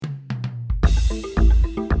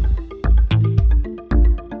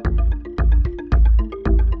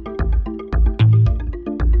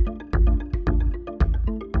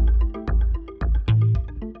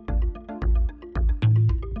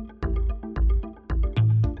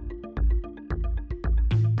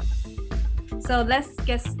So let's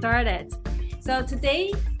get started. So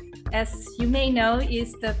today, as you may know,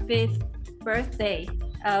 is the 5th birthday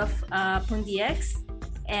of Pundi X.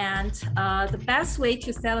 And the best way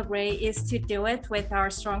to celebrate is to do it with our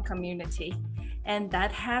strong community. And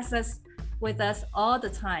that has us with us all the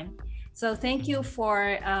time. So thank you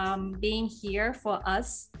for being here for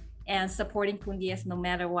us and supporting Pundi X no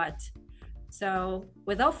matter what. So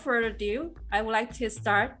without further ado, I would like to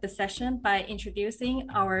start the session by introducing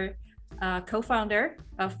our co-founder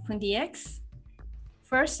of Pundi X.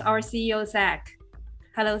 First, our CEO, Zach.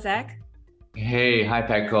 Hello, Zach. Hey, hi,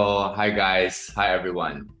 Peko. Hi, guys. Hi,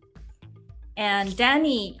 everyone. And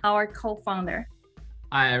Danny, our co-founder.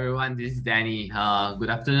 Hi, everyone. This is Danny. Good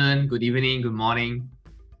afternoon, good evening, good morning.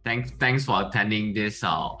 Thanks for attending this,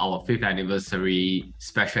 our 5th anniversary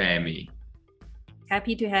special AMA.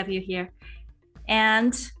 Happy to have you here.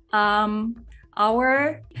 And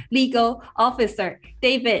our legal officer,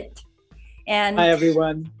 David. And hi,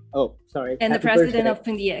 everyone. Oh, sorry. And Happy the president birthday. of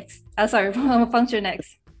Pundi X. Function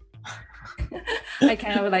X. I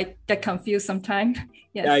kind of get confused sometimes.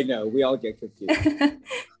 Yes. Yeah, I know. We all get confused.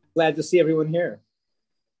 Glad to see everyone here.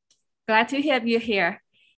 Glad to have you here.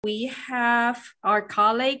 We have our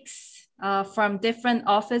colleagues from different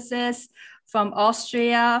offices, from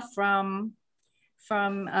Austria, from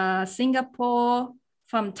Singapore,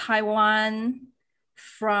 from Taiwan,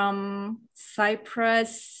 from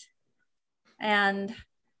Cyprus, and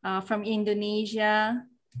from Indonesia.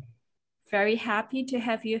 Very happy to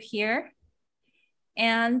have you here.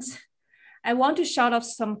 And I want to shout out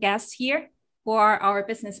some guests here who are our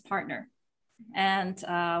business partner. And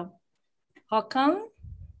Håkon.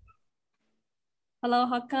 Hello,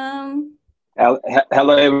 Håkon.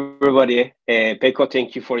 Hello, everybody. Peko,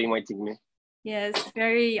 thank you for inviting me. Yes,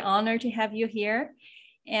 very honored to have you here.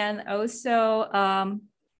 And also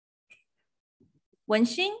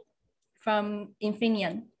Wenxing from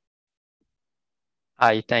Infineon.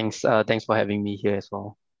 Hi, thanks for having me here as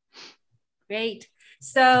well. Great.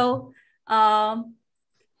 So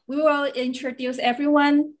we will introduce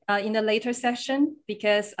everyone in the later session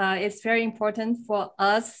because it's very important for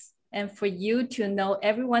us and for you to know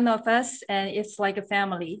every one of us, and it's like a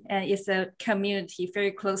family and it's a community,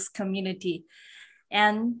 very close community.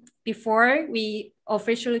 And before we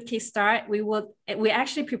officially kickstart, we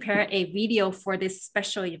actually prepare a video for this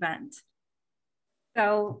special event.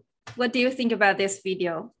 So what do you think about this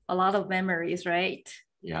video? A lot of memories, right?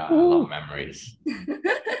 Yeah, a lot of memories.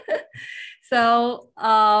 So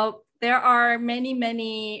there are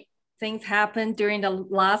many things happened during the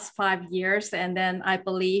last 5 years. And then I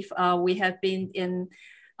believe we have been in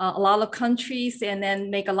a lot of countries and then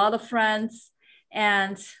make a lot of friends.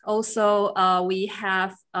 And also we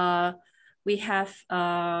have meet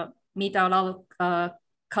a lot of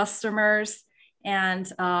customers,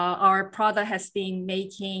 and our product has been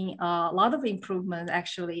making a lot of improvement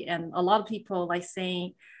actually. And a lot of people like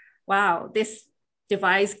saying, wow, this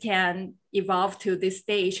device can evolve to this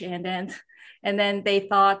stage. And then they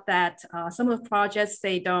thought that some of the projects,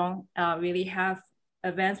 they don't really have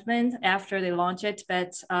advancement after they launch it,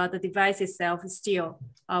 but the device itself is still,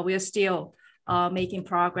 we are still making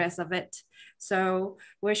progress of it. So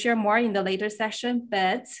we'll share more in the later session,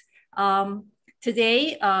 but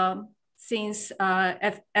today, since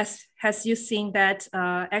as you've seen that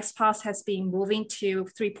XPOS has been moving to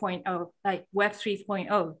 3.0, like Web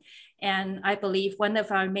 3.0, and I believe one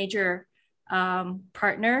of our major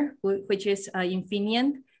partner, which is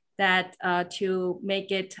Infineon, that to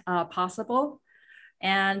make it possible.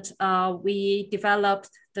 And we developed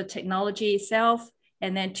the technology itself,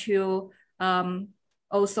 and then to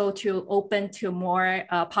also to open to more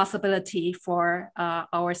possibility for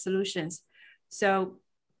our solutions. So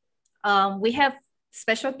we have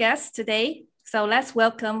special guests today. So let's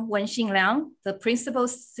welcome Wenxing Liang, the Principal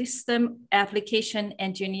System Application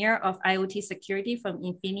Engineer of IoT Security from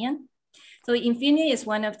Infineon. So Infineon is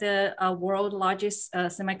one of the world's largest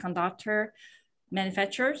semiconductor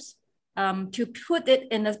manufacturers. To put it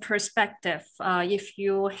in a perspective, if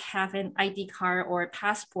you have an ID card or a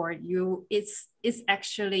passport, it's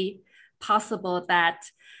actually possible that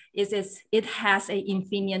it has an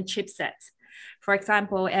Infineon chipset. For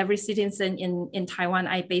example, every citizen in Taiwan,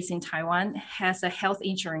 I base in Taiwan, has a health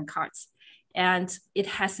insurance card, and it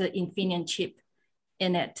has an Infineon chip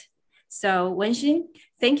in it. So Wenxing,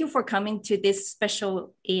 thank you for coming to this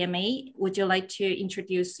special AMA. Would you like to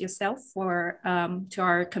introduce yourself to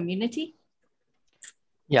our community?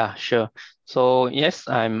 Yeah, sure. So yes,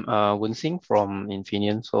 I'm Wenxing from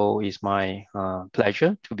Infineon. So it's my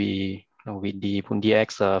pleasure to be with the Pundi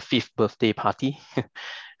X 5th birthday party.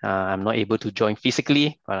 I'm not able to join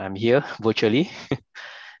physically, but I'm here virtually.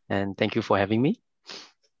 And thank you for having me.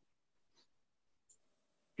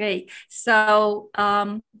 Great. So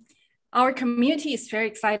our community is very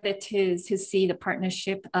excited to see the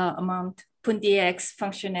partnership among Pundi X,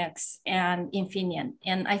 Function X, and Infineon.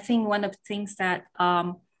 And I think one of the things that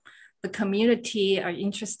the community are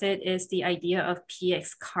interested is the idea of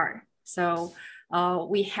PX card. So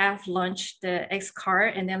we have launched the X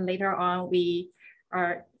card, and then later on we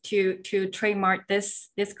are to trademark this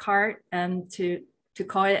card and to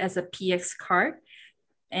call it as a PX card,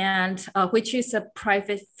 and which is a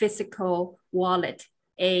private physical wallet,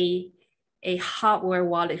 a hardware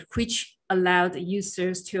wallet, which allowed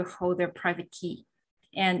users to hold their private key.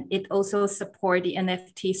 And it also supports the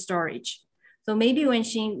NFT storage. So maybe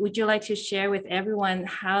Wenxin, would you like to share with everyone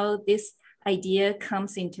how this idea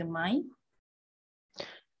comes into mind?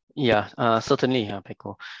 Yeah, certainly,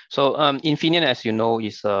 Peko. So Infineon, as you know,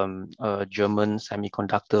 is a German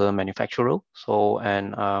semiconductor manufacturer. So,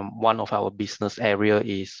 and one of our business area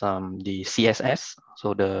is the CSS,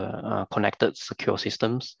 so the connected secure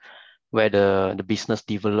systems, where the business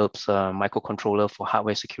develops microcontroller for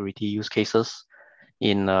hardware security use cases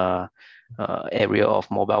in area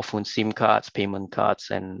of mobile phone SIM cards, payment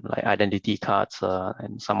cards, and like identity cards,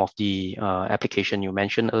 and some of the application you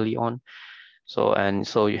mentioned early on. So, and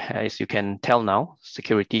so as you can tell now,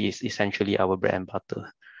 security is essentially our bread and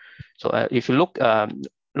butter. So if you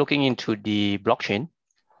looking into the blockchain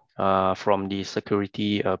from the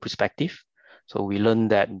security perspective, so we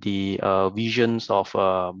learned that the visions of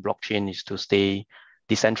blockchain is to stay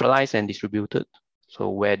decentralized and distributed. So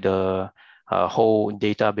where the whole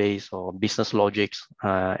database or business logics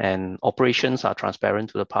and operations are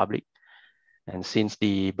transparent to the public. And since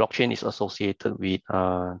the blockchain is associated with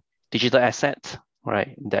digital assets,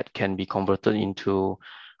 right, that can be converted into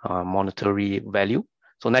monetary value.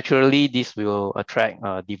 So naturally, this will attract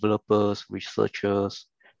developers, researchers,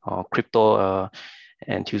 crypto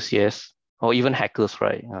enthusiasts, or even hackers,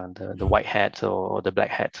 right? The white hats or the black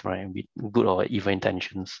hats, right, with good or evil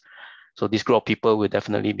intentions. So this group of people will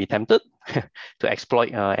definitely be tempted to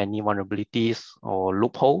exploit any vulnerabilities or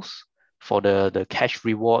loopholes for the cash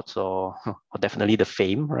rewards or definitely the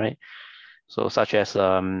fame, right? So such as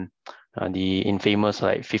the infamous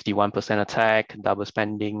like 51% attack, double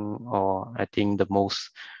spending, or I think the most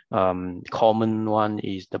common one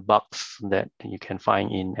is the bugs that you can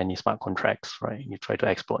find in any smart contracts, right? You try to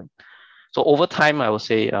exploit. So over time, I would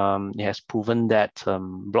say it has proven that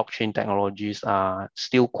blockchain technologies are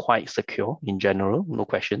still quite secure in general, no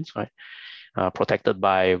questions, right? Protected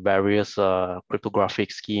by various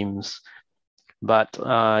cryptographic schemes. But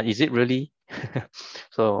is it really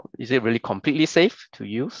so is it really completely safe to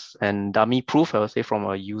use and dummy proof, I would say, from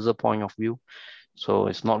a user point of view? So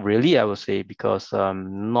it's not really, I would say, because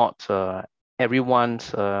not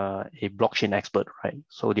everyone's a blockchain expert, right?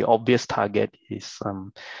 So the obvious target is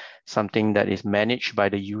something that is managed by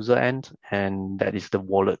the user end, and that is the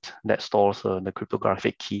wallet that stores the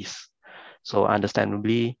cryptographic keys. So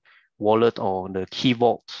understandably, wallet or the key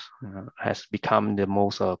vault has become the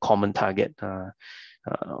most common target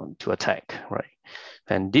to attack, right?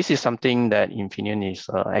 And this is something that Infineon is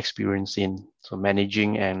experiencing, so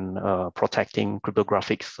managing and protecting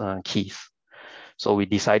cryptographic keys. So we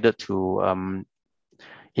decided to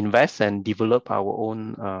invest and develop our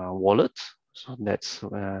own wallet. So that's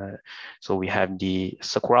so we have the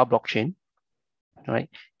Sakura blockchain, right,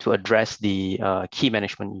 to address the key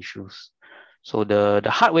management issues. So the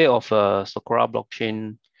hardware of Sakura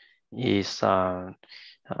blockchain is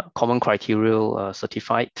common criteria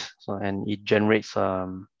certified, so, and it generates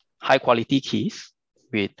high quality keys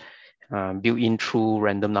with built-in true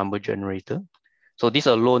random number generator. So this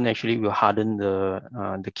alone actually will harden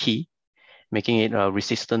the key, making it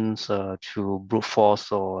resistant to brute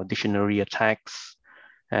force or dictionary attacks.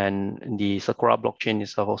 And the Sakura blockchain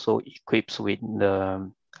is also equipped with the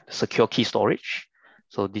secure key storage.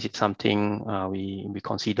 So this is something we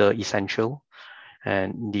consider essential.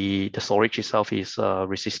 And the storage itself is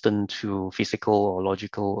resistant to physical or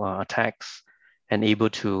logical attacks, and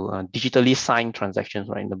able to digitally sign transactions,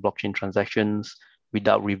 right, in the blockchain transactions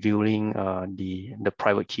without revealing the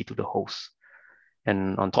private key to the host.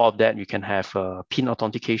 And on top of that, you can have PIN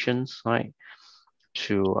authentications, right,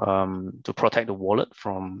 to protect the wallet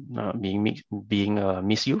from being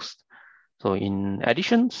misused. So in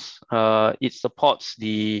addition, it supports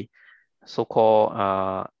the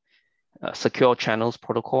so-called Secure Channels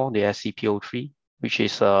Protocol, the SCPO3, which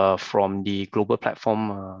is from the global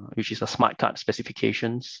platform, which is a smart card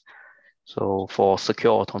specifications. So for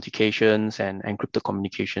secure authentications and encrypted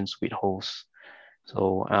communications with hosts.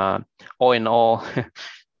 So all in all,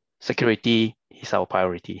 security is our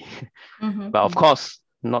priority. Mm-hmm. But of course,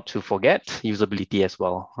 not to forget usability as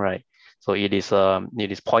well, right? So it is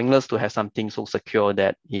pointless to have something so secure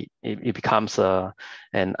that it becomes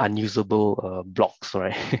an unusable blocks,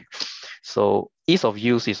 right? So ease of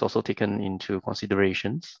use is also taken into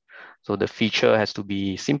considerations. So the feature has to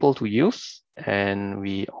be simple to use, and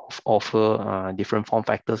we offer different form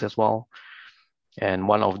factors as well. And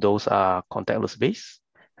one of those are contactless based,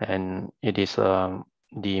 and it is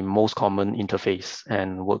the most common interface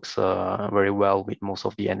and works very well with most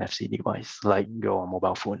of the NFC device, like your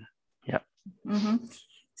mobile phone. Yeah. Mm-hmm.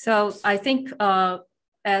 So I think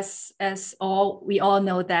as we all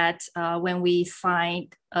know that when we sign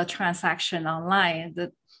a transaction online,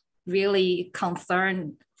 the really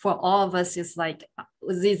concern for all of us is like,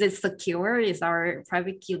 is it secure? Is our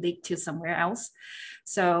private key leaked to somewhere else?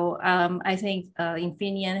 So I think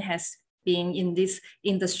Infineon has been in this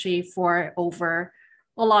industry for over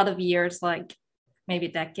a lot of years, like maybe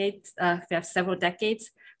decades, we have several decades.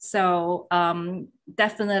 So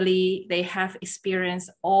definitely they have experienced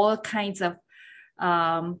all kinds of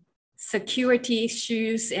security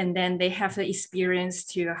issues, and then they have the experience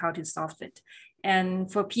to how to solve it.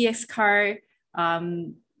 And for PX card,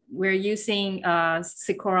 we're using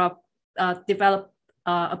Secure developed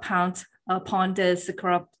upon the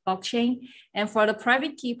Secure blockchain. And for the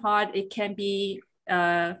private key part, it can be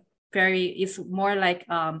it's more like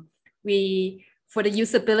for the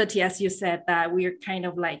usability, as you said, that we're kind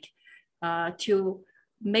of like to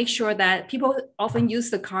make sure that people often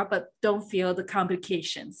use the card but don't feel the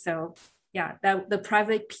complications. So yeah, that the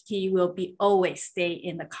private key will be always stay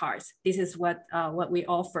in the cards. This is what we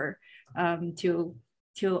offer to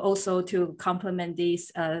also to complement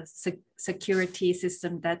this security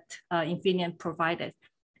system that Infineon provided.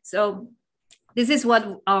 So this is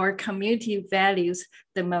what our community values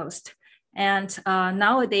the most. And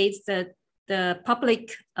nowadays, the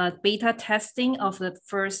public beta testing of the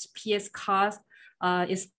first PS card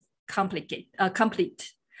is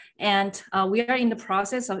complete. And we are in the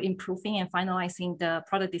process of improving and finalizing the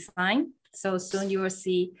product design. So soon you will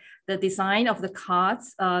see the design of the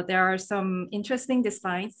cards. There are some interesting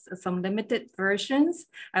designs, some limited versions,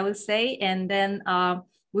 I would say. And then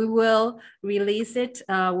we will release it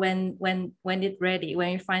when it's ready,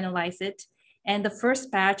 when we finalize it. And the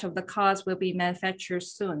first batch of the cards will be manufactured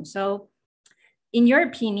soon. So in your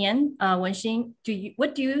opinion, Wenxing,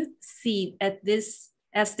 what do you see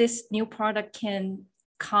as this new product can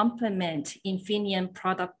complement Infineon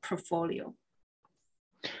product portfolio?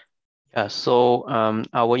 Yeah, so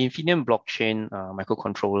our Infineon blockchain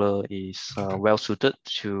microcontroller is well suited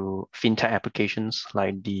to fintech applications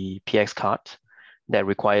like the PX card that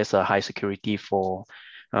requires a high security for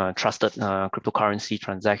trusted cryptocurrency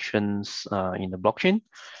transactions in the blockchain.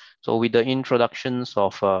 So with the introductions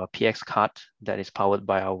of PX card that is powered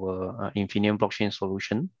by our Infineon blockchain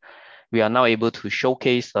solution, we are now able to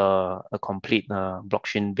showcase a complete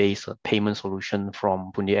blockchain-based payment solution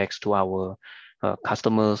from Pundi X to our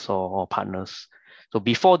customers or partners. So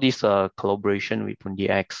before this collaboration with Pundi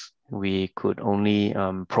X, we could only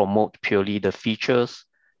promote purely the features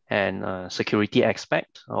and security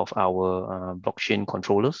aspect of our blockchain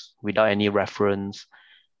controllers without any reference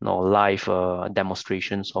nor live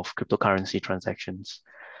demonstrations of cryptocurrency transactions.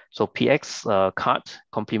 So PX card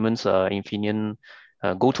complements Infineon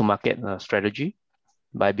go-to-market strategy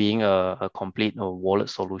by being a complete wallet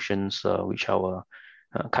solutions which our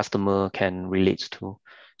customer can relate to.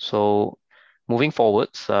 So moving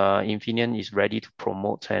forward, Infineon is ready to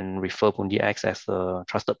promote and refer Pundi X as a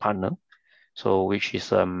trusted partner, so which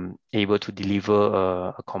is able to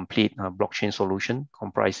deliver a complete blockchain solution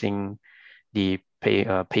comprising the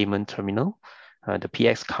payment terminal, the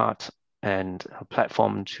PX card, and a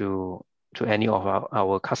platform to any of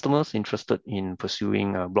our customers interested in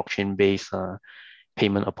pursuing blockchain-based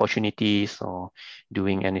payment opportunities or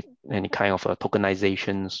doing any kind of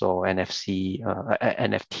tokenizations or NFT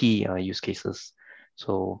use cases.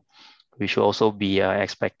 So we should also be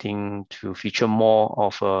expecting to feature more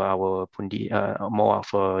of the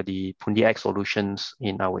Pundi X solutions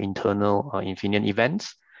in our internal Infineon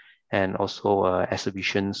events, and also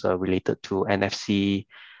exhibitions related to NFC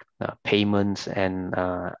payments and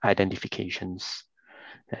identifications.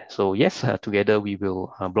 So yes, together we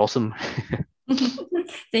will blossom.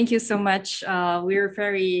 Thank you so much. We're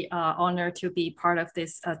very honored to be part of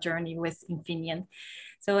this journey with Infineon.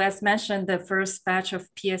 So as mentioned, the first batch of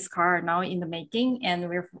PS car are now in the making, and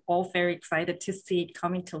we're all very excited to see it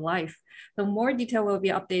coming to life. So more detail will be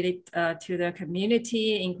updated to the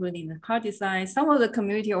community, including the car design. Some of the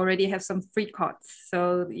community already have some free cards.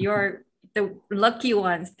 So the lucky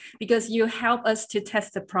ones because you help us to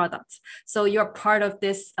test the product. So you're part of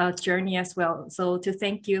this journey as well. So to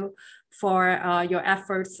thank you for your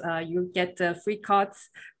efforts, you get the free cards.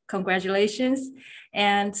 Congratulations.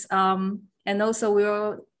 And also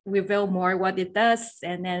we'll reveal more what it does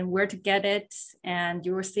and then where to get it. And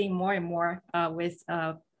you will see more and more with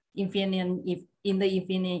Infineon in the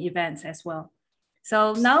Infineon events as well.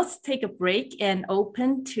 So now let's take a break and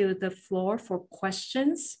open to the floor for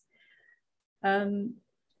questions. Did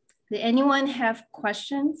anyone have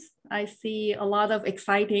questions? I see a lot of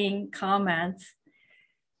exciting comments.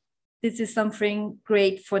 This is something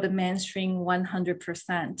great for the mainstream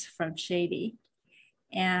 100% from Shady.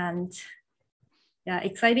 And yeah,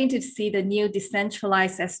 exciting to see the new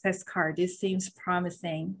decentralized SPS card. This seems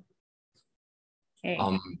promising. Okay.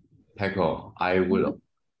 Peko, I would,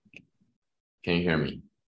 can you hear me?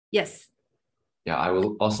 Yes. Yeah, I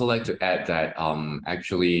would also like to add that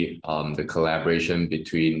the collaboration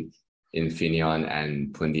between Infineon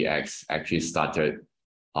and Pundi X actually started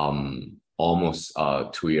almost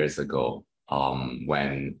 2 years ago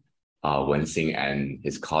when Wen-Xing and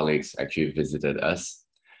his colleagues actually visited us.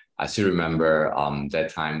 I still remember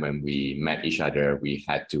that time when we met each other, we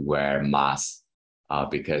had to wear masks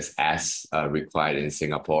because as required in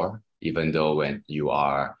Singapore, even though when you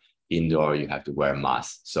are indoor, you have to wear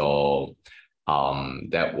masks. So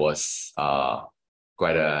that was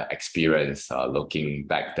quite an experience looking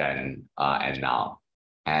back then and now.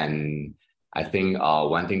 And I think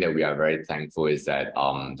one thing that we are very thankful is that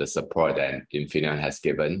the support that Infineon has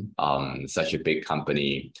given such a big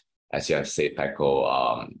company, as you have said,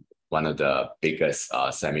 Peko, one of the biggest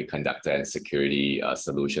semiconductor and security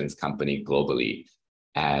solutions company globally.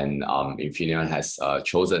 And Infineon has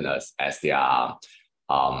chosen us as their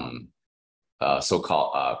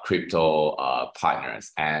so-called crypto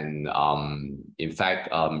partners. And in fact,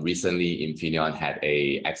 recently Infineon had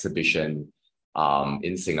an exhibition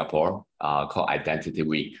in Singapore called Identity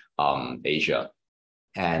Week Asia.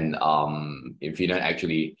 And Infineon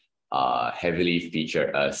actually heavily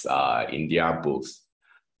featured us in their booth.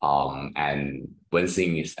 And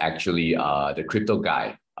Wen-Xing is actually the crypto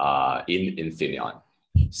guy in Infineon.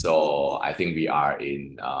 So I think we are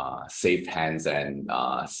in safe hands and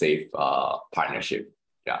safe partnership.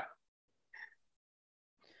 Yeah.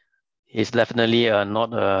 It's definitely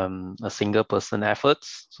not a single person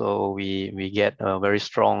efforts. So we get very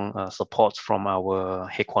strong support from our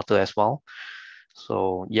headquarters as well.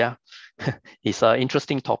 So yeah, it's an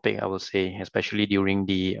interesting topic, I would say, especially during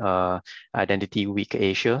the Identity Week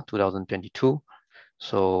Asia 2022.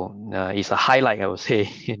 So it's a highlight, I would say,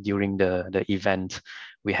 during the event.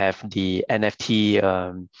 We have the NFT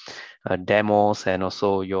demos and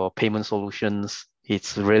also your payment solutions.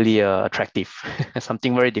 It's really attractive,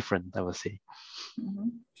 something very different, I would say. Mm-hmm.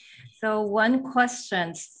 So one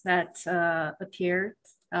question that appeared,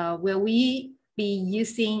 will we be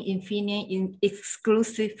using Infineon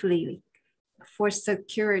exclusively for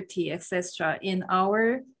security, etc., in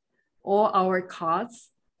all our cards?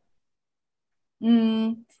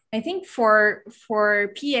 I think for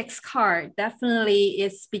PX card, definitely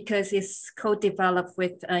it's because it's co-developed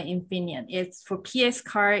with Infineon. It's for PX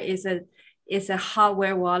card is a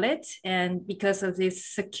hardware wallet, and because of this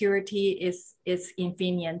security is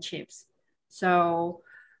Infineon chips. So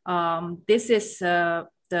this is the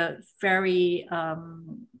very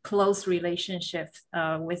close relationship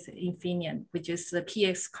with Infineon, which is the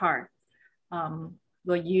PX card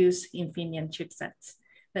will use Infineon chipsets.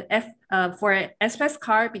 But for SPS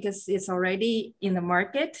card, because it's already in the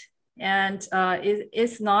market and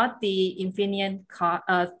it's not the Infineon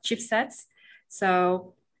chipsets,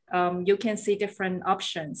 so you can see different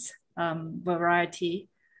options, variety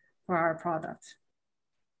for our product.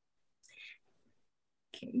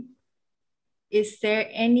 Okay, is there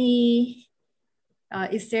a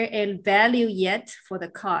value yet for the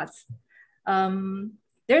cards?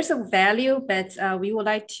 There's a value, but we would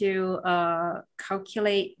like to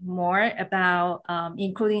calculate more about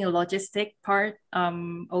including the logistic part.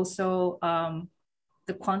 Also,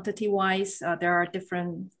 the quantity-wise, there are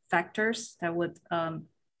different factors that would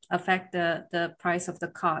affect the price of the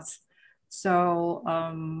cards. So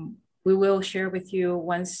we will share with you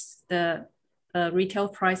once the retail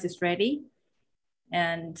price is ready.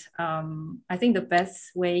 And I think the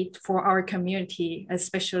best way for our community,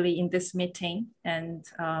 especially in this meeting, and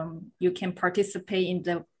you can participate in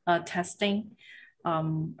the testing,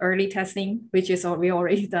 early testing, which is we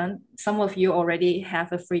already done. Some of you already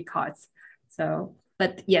have a free cards. So,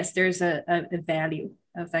 but yes, there's a value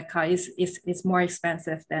of that card. It's more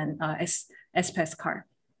expensive than SPS card.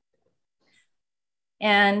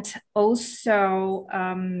 And also,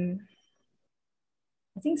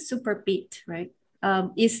 I think super beat, right?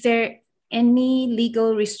 Is there any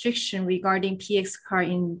legal restriction regarding PX card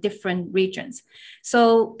in different regions?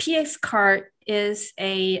 So PX card is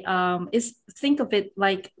think of it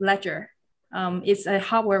like Ledger. It's a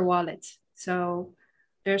hardware wallet. So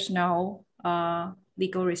there's no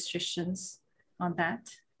legal restrictions on that.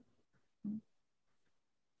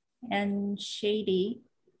 And Shady,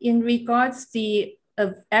 in regards the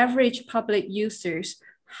average public users,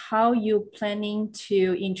 how you planning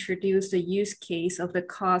to introduce the use case of the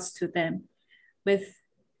cost to them? Will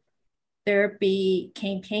there be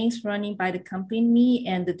campaigns running by the company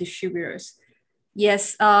and the distributors?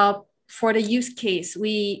 Yes, for the use case,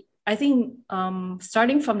 I think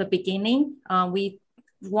starting from the beginning, we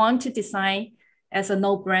want to design as a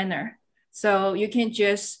no-brainer. So you can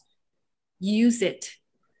just use it.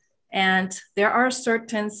 And there are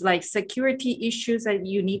certain like security issues that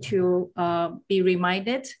you need to be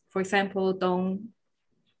reminded. For example, don't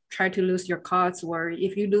try to lose your cards, or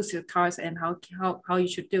if you lose your cards, and how you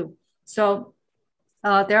should do. So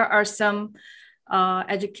there are some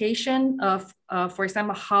education of, for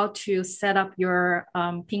example, how to set up your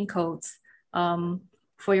PIN codes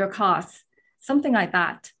for your cards, something like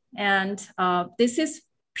that. And this is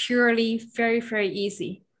purely very, very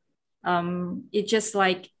easy. It's just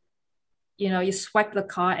like, you swipe the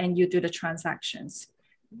card and you do the transactions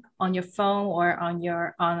on your phone or on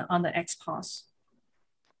the XPOS.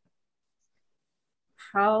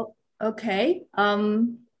 Okay.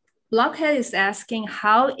 Blockhead is asking,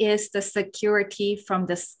 how is the security from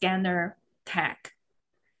the scanner tag?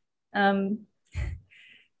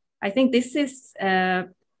 I think this is,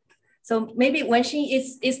 so maybe when she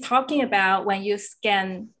is talking about when you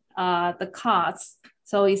scan the cards,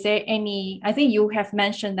 so is there any, I think you have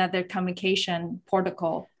mentioned that the communication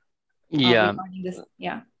protocol. Regarding this,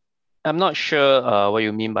 yeah. I'm not sure what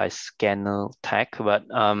you mean by scanner tag, but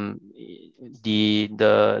the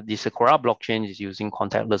Sakura blockchain is using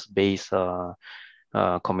contactless based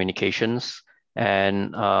communications,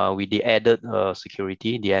 and we added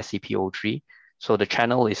security, the SCP-03. So the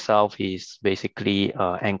channel itself is basically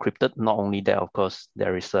encrypted. Not only that, of course,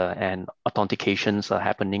 there is an authentications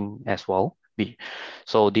happening as well.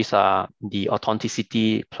 So these are the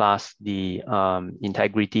authenticity plus the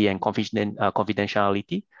integrity and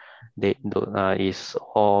confidentiality. Is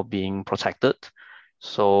all being protected.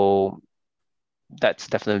 So that's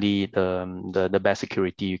definitely the best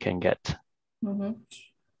security you can get. Mm-hmm.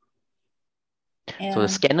 So the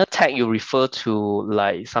scanner tag you refer to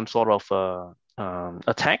like some sort of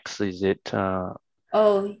attacks, is it? I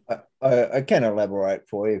can elaborate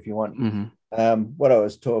for you if you want. Mm-hmm. What I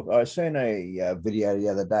seen a video the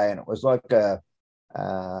other day, and it was like a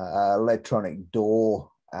electronic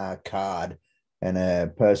door card, and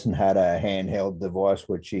a person had a handheld device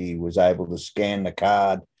which he was able to scan the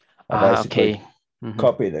card, basically okay. Mm-hmm.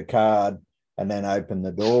 copy the card, and then open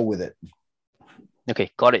the door with it. Okay,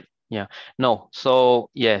 got it. Yeah. No. So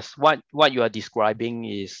yes, what you are describing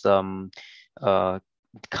is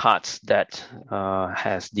cards that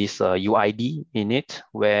has this UID in it,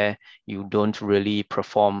 where you don't really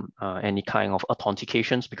perform any kind of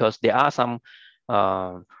authentications, because there are some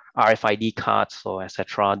RFID cards or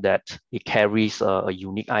etc. that it carries a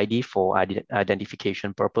unique ID for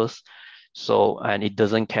identification purpose. So, and it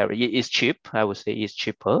doesn't carry, it's cheap. I would say it's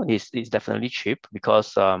cheaper. It's definitely cheap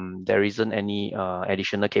because there isn't any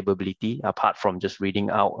additional capability apart from just reading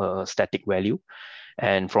out a static value.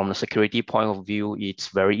 And from the security point of view, it's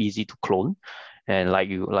very easy to clone. And like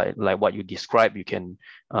what you described, you can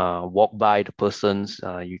walk by the persons.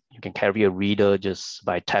 You can carry a reader just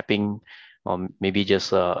by tapping, or maybe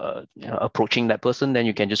just approaching that person. Then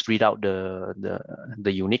you can just read out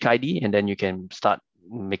the unique ID, and then you can start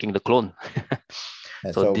making the clone.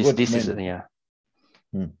 So this is yeah.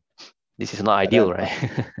 This is not ideal, right?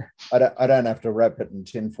 I don't have to wrap it in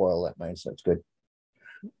tinfoil. That means that's good.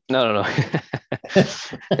 No.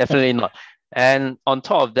 Definitely not. And on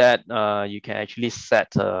top of that, you can actually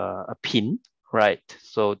set a pin, right?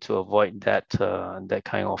 So to avoid that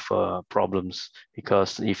kind of problems,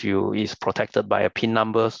 because if is protected by a pin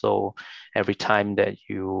number, so every time that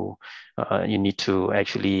you need to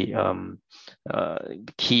actually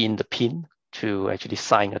key in the pin to actually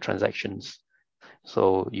sign a transactions,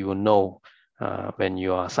 so you will know when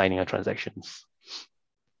you are signing a transactions.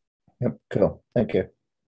 Yep, cool. Thank you.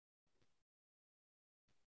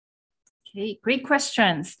 Okay, great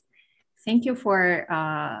questions. Thank you for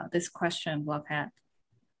this question, Blockhead.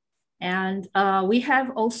 And we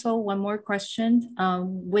have also one more question.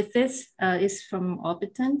 With this is from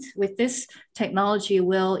Orbitant. With this technology,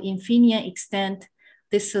 will Infineon extend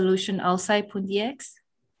this solution outside Pundi X?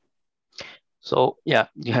 So yeah,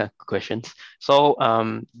 good questions. So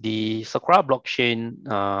the Sakura blockchain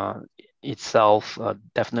itself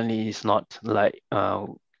definitely is not like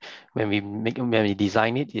when we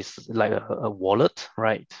design it, it's like a wallet,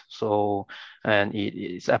 right? So and it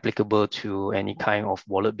is applicable to any kind of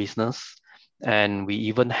wallet business, and we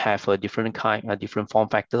even have a different form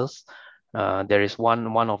factors. There is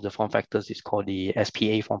one of the form factors is called the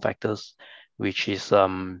SPA form factors, which is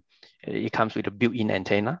it comes with a built-in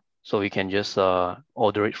antenna, so you can just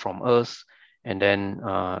order it from us, and then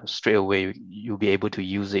straight away you'll be able to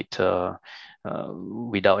use it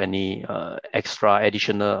without any extra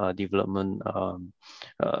additional development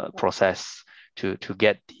process to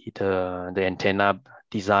get the antenna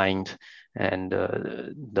designed and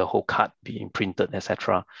the whole card being printed,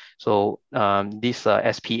 etc. So this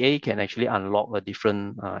SPA can actually unlock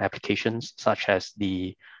different applications such as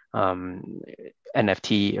the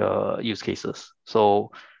NFT use cases.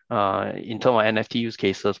 So in terms of NFT use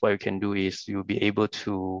cases, what you can do is you'll be able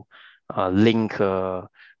to link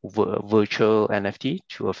virtual NFT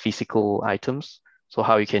to a physical items. So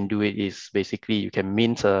how you can do it is basically you can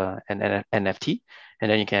mint an NFT, and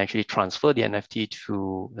then you can actually transfer the NFT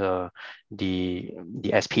to the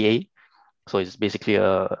SPA. So it's basically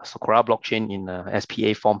a Sakura blockchain in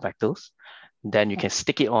SPA form factors. Then you can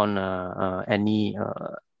stick it on any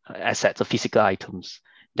assets or physical items.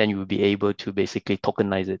 Then you will be able to basically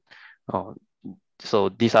tokenize it. So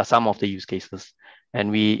these are some of the use cases.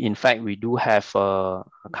 And in fact, we do have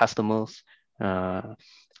customers,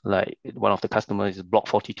 like one of the customers is Block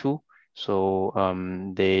 42. So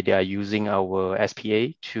they are using our SPA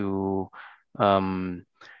to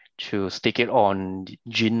stick it on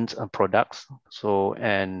Jin's products. So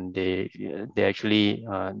and they actually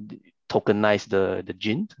tokenize the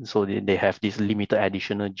Jin. So they have this limited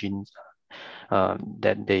additional Jins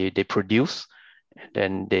that they produce.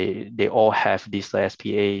 Then they all have this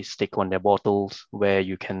SPA stick on their bottles where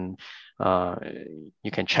you can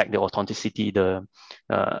check the authenticity, the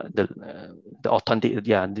authentic,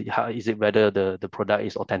 how is it, whether the product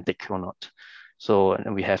is authentic or not. So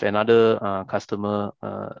and we have another customer,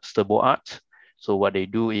 Sturbo Art. So what they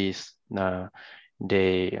do is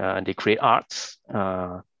they create art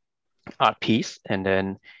piece, and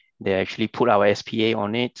then they actually put our SPA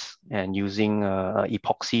on it and using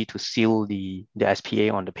epoxy to seal the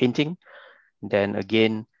SPA on the painting. Then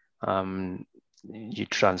again, you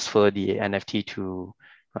transfer the NFT to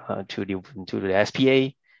the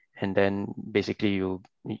SPA, and then basically you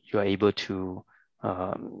are able to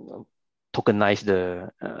tokenize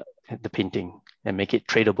the painting and make it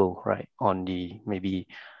tradable, right, on the maybe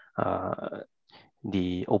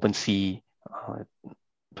the OpenSea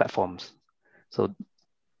platforms. So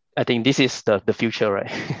I think this is the future,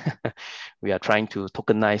 right? We are trying to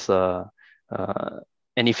tokenize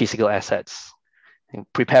any physical assets and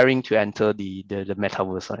preparing to enter the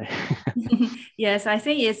metaverse, right? Yes, I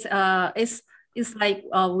think it's like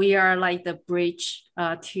we are like the bridge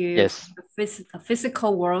to yes. the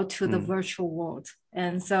physical world to the virtual world.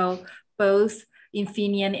 And so both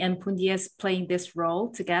Infineon and Pundi X playing this role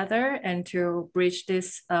together and to bridge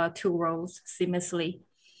these two roles seamlessly.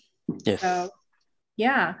 Yes. So,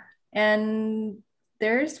 yeah. And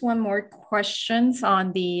there's one more questions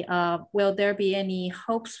on the, will there be any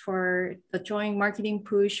hopes for the joint marketing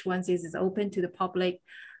push once this is open to the public?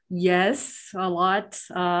 Yes, a lot.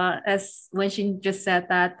 As Wenxin just said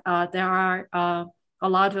that there are a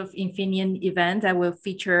lot of Infineon events that will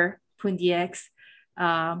feature Pundi X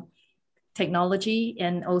technology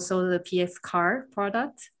and also the PX car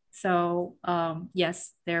product. So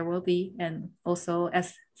yes, there will be, and also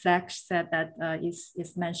as Zach said, that is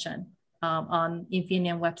mentioned on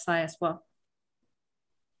Infineon website as well.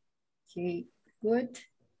 Okay, good.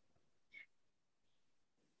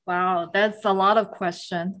 Wow, that's a lot of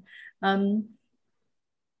questions.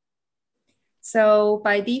 So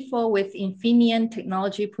by default, with Infineon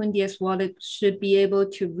technology, Pundi X wallet should be able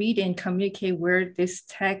to read and communicate where this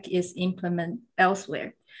tech is implemented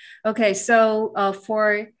elsewhere. Okay, so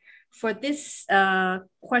for this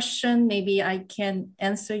question, maybe I can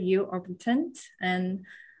answer you, Orbitant. And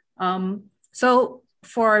so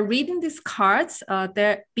for reading these cards,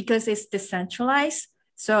 because it's decentralized,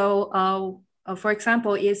 so for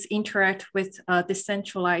example, it's interact with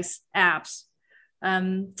decentralized apps.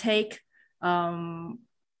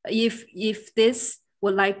 If this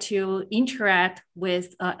would like to interact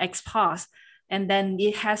with XPOS, and then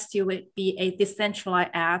it has to be a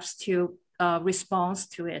decentralized apps to respond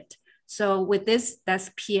to it. So with this,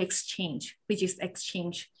 that's P exchange, which is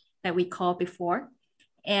exchange that we called before.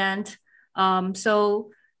 And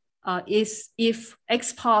so is if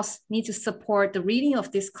XPOS need to support the reading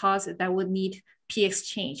of this cards, that would need P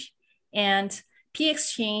exchange. And P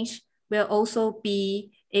exchange will also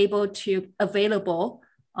be able to available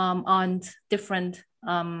on different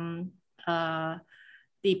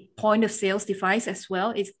the point of sales device as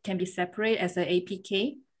well. It can be separate as an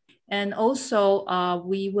APK. And also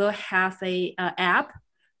we will have a app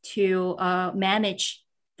to manage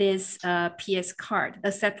this PS card,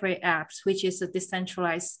 a separate apps, which is a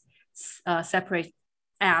decentralized separate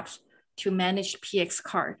apps to manage PX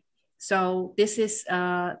card. So this is,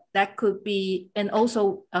 that could be, and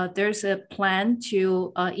also there's a plan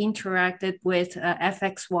to interact it with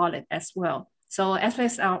FX wallet as well. So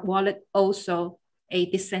FX wallet also a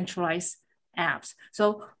decentralized apps.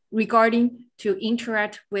 So regarding to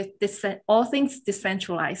interact with this, all things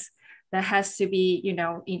decentralized, that has to be, you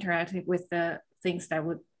know, interacting with the things that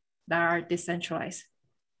are decentralized.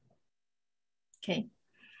 Okay.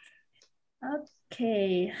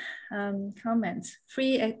 Okay, comments.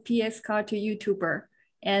 Free PS card to YouTuber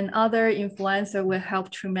and other influencer will help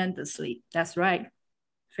tremendously. That's right.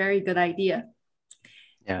 Very good idea.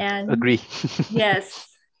 Yeah, and agree. Yes,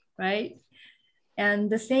 right. And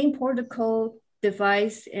the same protocol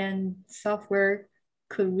device and software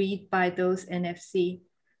could read by those NFC.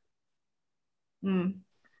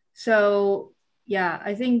 So yeah,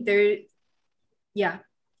 I think there's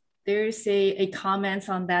a comment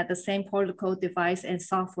on that. The same protocol device and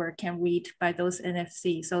software can read by those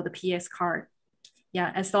NFC. So the PS card,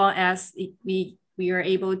 yeah, as long as we are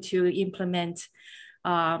able to implement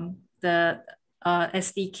the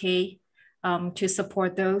SDK to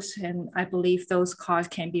support those, and I believe those cards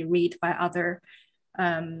can be read by other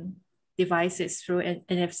devices through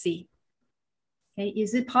NFC. Okay,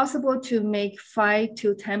 is it possible to make 5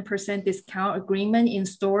 to 10% discount agreement in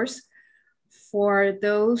stores for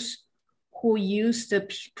those who use the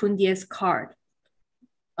Pundi X card?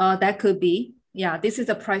 That could be, yeah, this is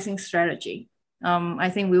a pricing strategy. I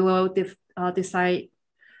think we will design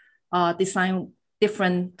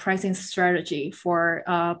different pricing strategy for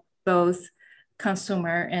both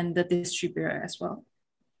consumer and the distributor as well.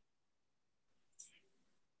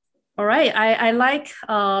 All right, I like,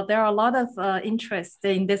 there are a lot of interest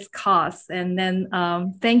in this cause. And then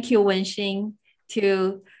thank you, Wenxing,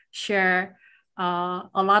 to share a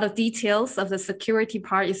lot of details of the security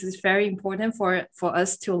part. Is very important for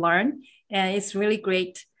us to learn. And it's really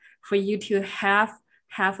great for you to have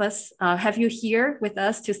you here with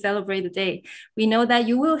us to celebrate the day. We know that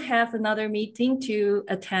you will have another meeting to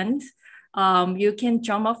attend. You can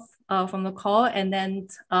jump off from the call, and then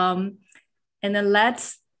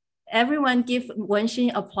let's everyone give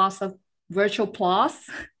Wenxing applause, of virtual applause.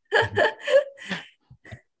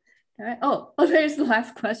 Right. Oh, there's the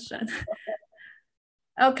last question.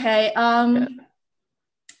 Okay.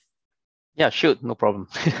 Yeah, shoot, no problem.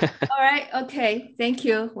 All right. Okay. Thank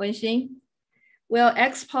you, Wenxing. Will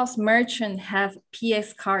XPOS merchant have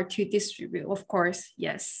PS card to distribute? Of course,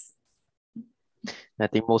 yes. I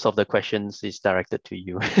think most of the questions is directed to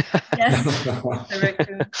you. Yes,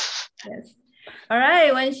 directed. Yes. All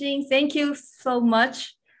right, Wenxing, thank you so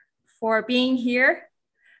much for being here.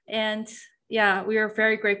 And yeah, we are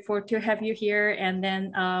very grateful to have you here. And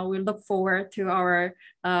then we look forward to our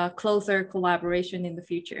closer collaboration in the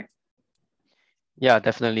future. Yeah,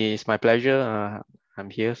 definitely. It's my pleasure. I'm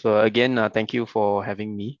here. So again, thank you for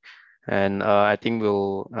having me. And I think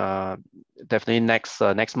we'll definitely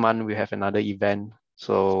next month we have another event.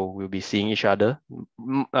 So we'll be seeing each other.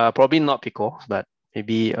 Probably not Pico, but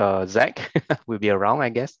maybe Zach will be around, I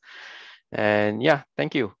guess. And yeah,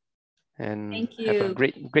 thank you. And thank you. Have a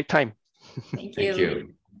great time. Thank you. Thank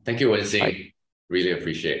you. Thank you, Wenxing. Really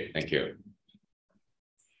appreciate it. Thank you.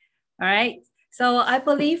 All right. So I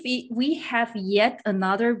believe we have yet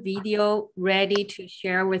another video ready to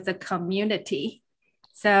share with the community.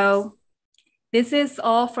 So this is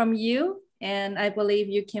all from you, and I believe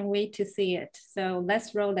you can wait to see it. So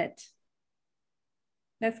let's roll it.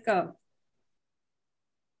 Let's go.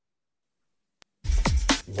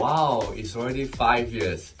 Wow, it's already 5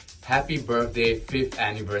 years. Happy birthday, 5th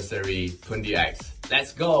anniversary, Pundi X.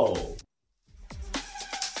 Let's go!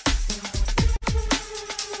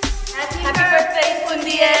 Happy birthday,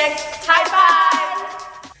 Pundi X! High five!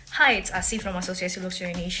 Hi, it's Asi from Asosiasi Luxury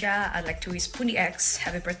Indonesia. I'd like to wish Pundi X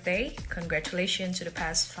happy birthday. Congratulations to the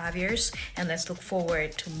past 5 years, and let's look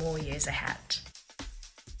forward to more years ahead.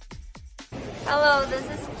 Hello, this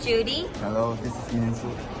is Judy. Hello, this is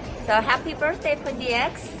Minsu. So happy birthday, Pundi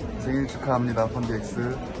X. 생일 축하합니다, 펀디 X.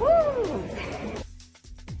 Woo!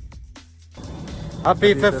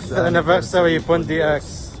 Happy 5th anniversary, Pundi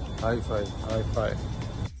X. High five. High five.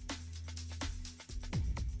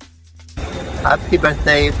 Happy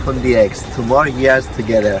birthday, Pundi X. 2 more years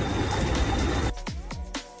together.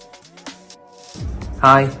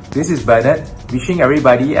 Hi, this is Bernard, wishing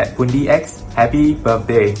everybody at Pundi X happy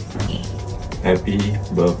birthday. Happy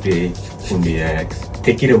birthday, Pundi X.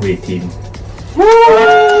 Take it away, team.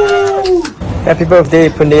 Woo! Happy birthday,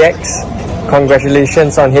 Pundi X.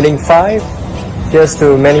 Congratulations on hitting 5. Here's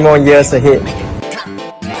to many more years ahead.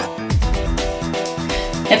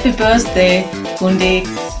 Happy birthday, Pundi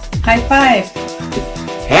X. High five.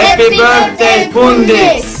 Happy birthday, Pundi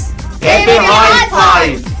X. Happy high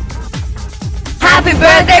five. Happy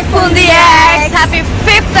birthday, Pundi X! Happy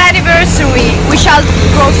 5th anniversary! We shall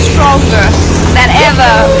grow stronger than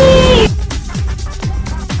ever!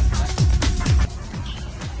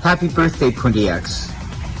 Happy birthday, Pundi X.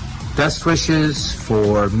 Best wishes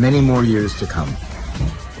for many more years to come.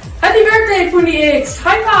 Happy birthday, Pundi X!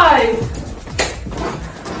 High five!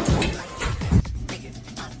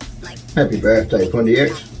 Happy birthday, Pundi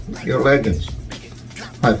X. You're legends.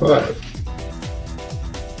 High five.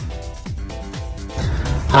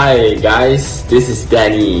 Hi guys, this is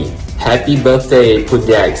Danny. Happy birthday,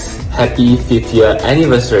 Pundi X. Happy 5th year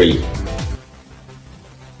anniversary.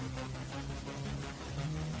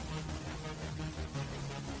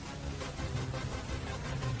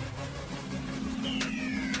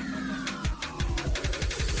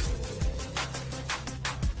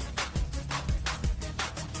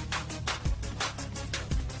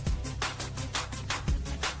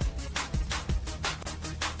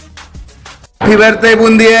 Happy birthday,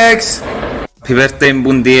 Pundi X. Happy birthday,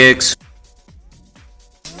 Pundi X.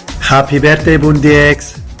 Happy birthday, Pundi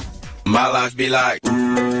X. My life be like, yeah.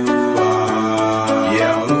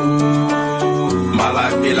 My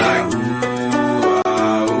life be like,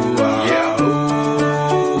 yeah.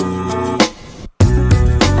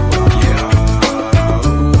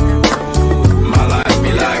 My life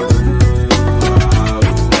be like,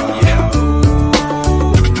 yeah.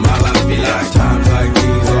 My life be like times like these.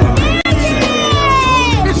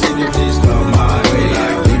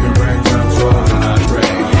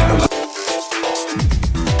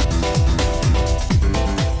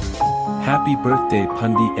 Happy birthday,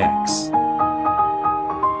 Pundi X.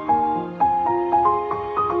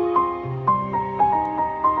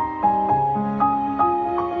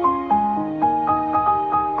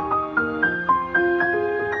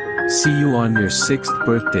 See you on your 6th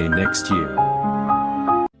birthday next year.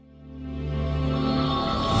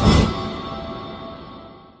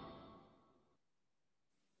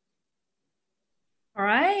 All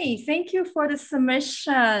right, thank you for the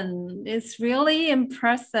submission. It's really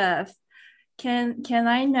impressive. Can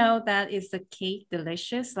I know that is the cake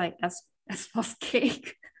delicious, like as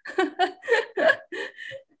cake?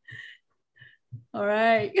 All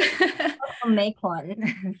right. I'll make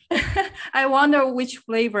one. I wonder which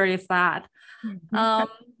flavor is that.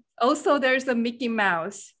 Also, there's a Mickey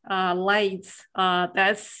Mouse lights.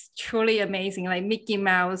 That's truly amazing, like Mickey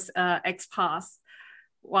Mouse X-Pass.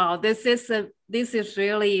 Wow, this is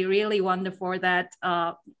really, really wonderful. That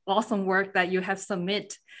awesome work that you have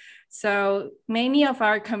submit. So many of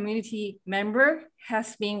our community member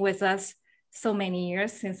has been with us so many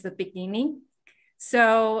years since the beginning.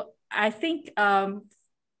 So I think for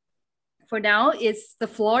now, the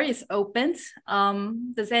floor is open.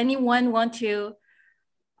 Does anyone want to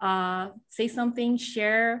say something,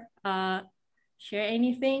 share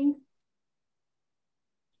anything?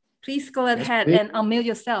 Please go ahead and unmute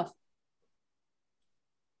yourself.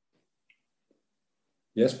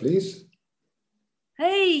 Yes, please.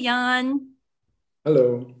 Hey, Jan.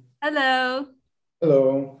 Hello. Hello.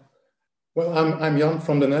 Hello. Well, I'm Jan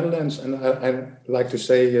from the Netherlands, and I'd like to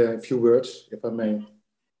say a few words, if I may.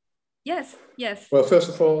 Yes, yes. Well, first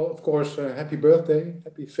of all, of course, happy birthday,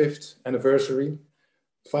 happy 5th anniversary.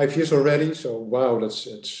 5 years already, so wow,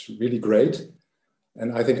 it's really great.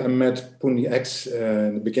 And I think I met Pundi X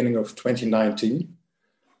in the beginning of 2019.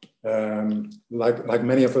 Like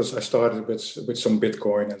many of us, I started with some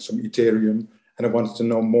Bitcoin and some Ethereum, and I wanted to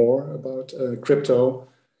know more about crypto.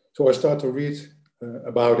 So I started to read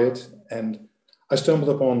about it, and I stumbled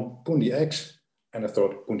upon Pundi X, and I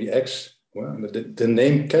thought, Pundi X, well, the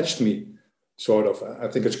name catched me, sort of. I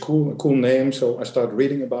think it's cool, a cool name, so I started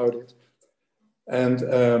reading about it. And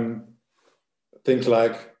things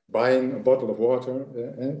like buying a bottle of water,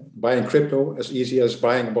 buying crypto as easy as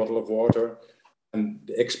buying a bottle of water, and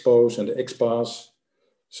the expos and the XPass.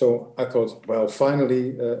 So I thought, well,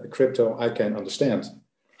 finally, crypto I can understand.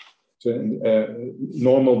 So,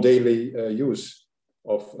 normal daily use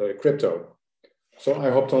of crypto. So I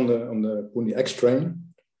hopped on the Pundi X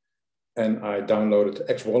train, and I downloaded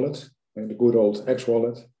X Wallet, the good old X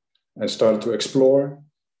Wallet, and started to explore.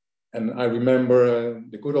 And I remember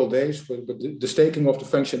the good old days with the staking of the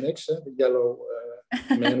function X, the yellow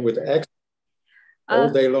man with X all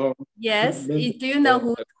day long. Yes. Do you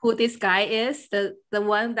know who this guy is? The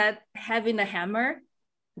one that having a hammer?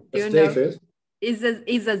 Do you know? David. Is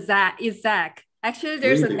Zach. Actually,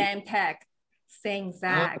 there's Really? a name tag saying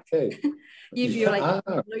Zach. Okay. If you like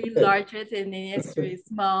enlarge it and then it's a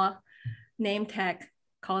small name tag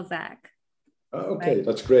called Zach. Okay, right?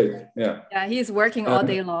 That's great. Yeah. Yeah, he's working all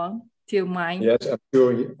day long to mine. Yes, I'm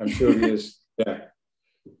sure he is. Yeah.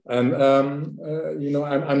 And you know,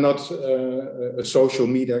 I'm not a social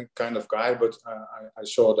media kind of guy, but I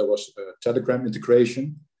saw there was a Telegram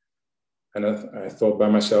integration, and I thought by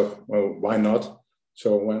myself, well, why not?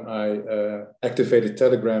 So when I activated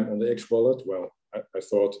Telegram on the X wallet, well, I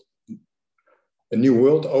thought a new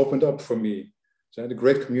world opened up for me. So I had a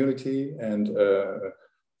great community and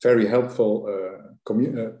very helpful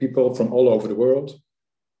people from all over the world.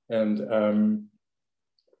 And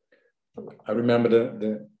I remember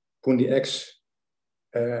the Pundi X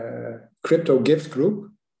crypto gift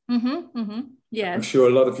group. Yes. I'm sure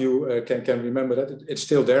a lot of you can remember that. It's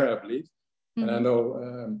still there, I believe. And I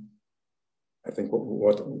know, I think,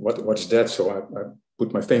 what's that? So I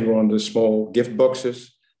put my finger on the small gift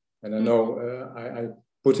boxes. And I know I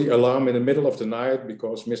put the alarm in the middle of the night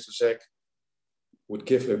because Mr. Zek would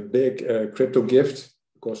give a big crypto gift,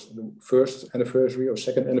 because the first anniversary or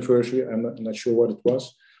second anniversary, I'm not sure what it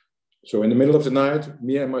was. So in the middle of the night,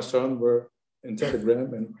 me and my son were in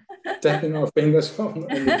Telegram and tapping our fingers on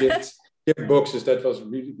the gift boxes. That was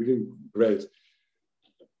really, really great.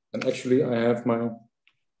 And actually, I have my, I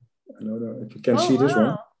don't know if you can see this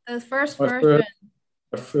one. The first version.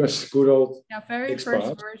 My first good old very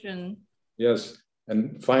first version. Yes.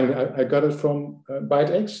 And finally, I got it from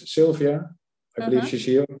ByteX, Sylvia. I believe she's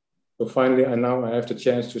here. So finally, I have the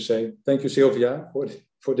chance to say, thank you, Sylvia,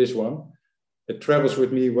 for this one. It travels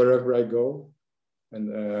with me wherever I go.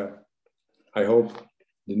 And I hope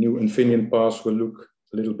the new Infineon pass will look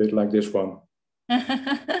a little bit like this one.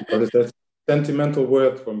 Because that's a sentimental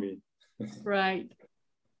word for me. Right.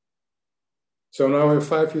 So now we're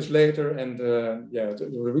 5 years later, and yeah, it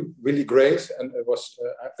was really great. And it was,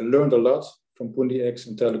 I learned a lot from Pundi X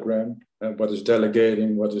and Telegram. What is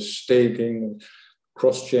delegating, what is staking,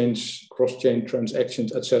 cross-chain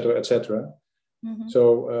transactions, etc., etc.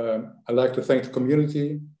 So I'd like to thank the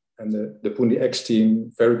community and the Pundi X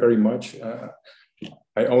team very, very much.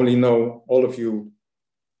 I only know all of you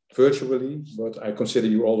virtually, but I consider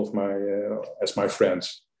you all of as my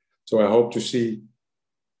friends. So I hope to see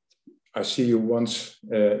you once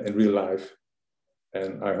in real life,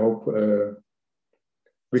 and I hope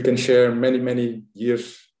we can share many, many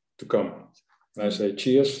years to come. And I say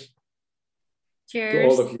cheers. Cheers to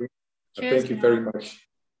all of you. Cheers, thank you very much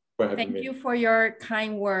for having me. Thank you for your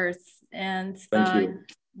kind words. And thank you.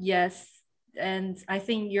 Yes, and I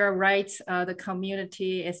think you're right. The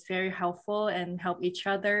community is very helpful and help each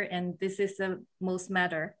other, and this is the most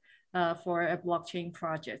matter for a blockchain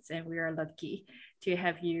project, and we are lucky to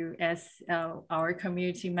have you as our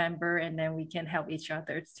community member, and then we can help each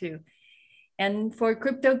other too. And for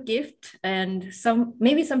crypto gift, and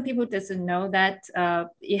maybe some people doesn't know that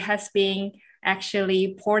it has been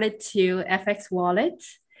actually ported to FX wallet,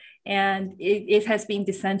 and it has been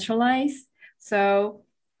decentralized. So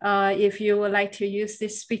if you would like to use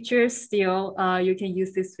these features still, you can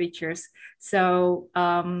use these features. So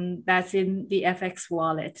that's in the FX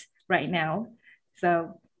wallet right now.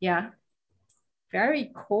 So yeah,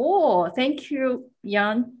 very cool. Thank you,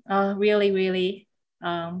 Jan. Really, really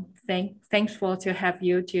thankful to have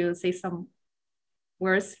you to say some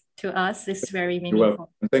words to us. It's very meaningful. You're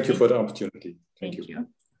welcome. Thank you for the opportunity. Thank you.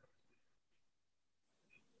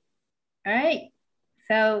 All right.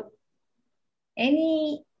 So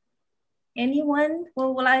anyone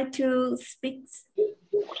who would like to speak?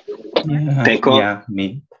 Yeah,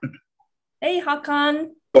 me. Hey,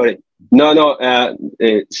 Hakan. Sorry. No.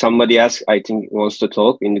 Somebody else, I think, wants to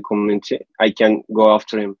talk in the community. I can go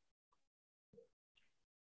after him.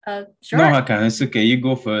 Sure. No, Hakan, it's okay. You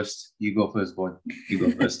go first. You go first, boy. You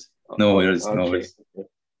go first. No worries. Okay. No worries.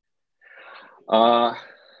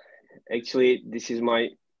 Actually, this is my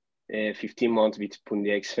 15 months with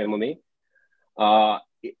Pundi X family.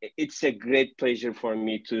 It's a great pleasure for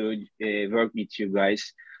me to work with you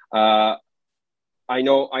guys. I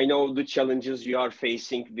know the challenges you are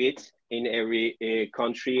facing with in every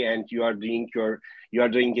country, and you are doing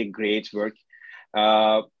a great work.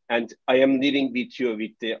 And I am leading with you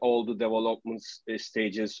with all the development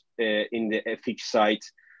stages in the FX side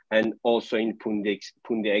and also in Pundi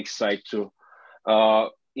X side too.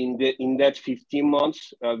 in that 15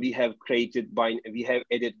 months, we have added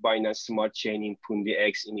Binance Smart Chain in Pundi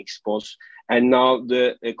X in Expose, and now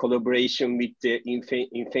the collaboration with the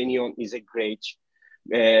Infineon is a great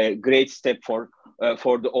step for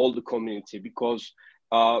all the community, because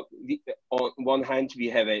on one hand we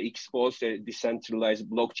have a Expose, a decentralized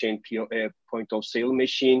blockchain point of sale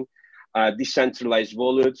machine, decentralized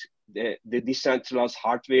wallet, the decentralized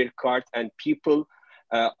hardware card, and people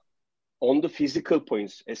on the physical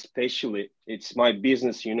points, especially. It's my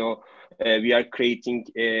business, we are creating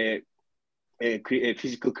a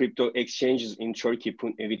physical crypto exchanges in Turkey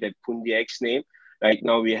with a Pundi X name. Right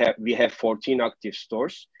now we have 14 active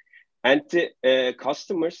stores, and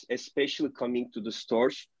customers, especially coming to the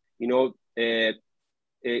stores, they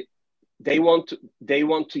want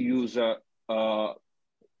to use the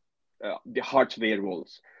hardware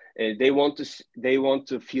wallets. They want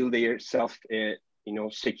to feel their self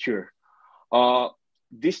secure.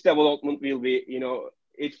 This development will be,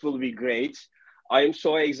 it will be great. I am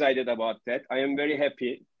so excited about that. I am very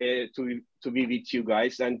happy to be with you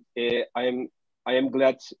guys, and I am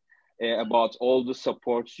glad about all the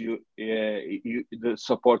support the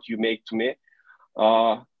support you make to me.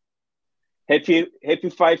 Happy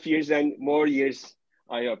 5 years and more years.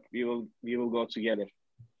 I hope we will go together.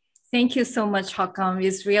 Thank you so much, Hakan.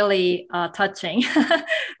 It's really touching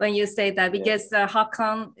when you say that, because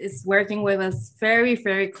Hakan is working with us very,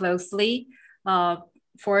 very closely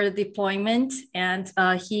for deployment, and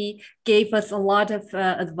he gave us a lot of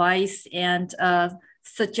advice and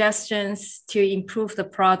suggestions to improve the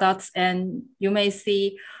products. And you may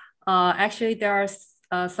see, actually, there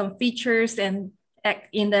are some features and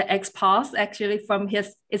in the XPOS actually from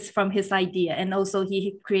his idea, and also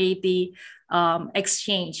he created the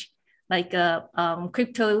exchange, like a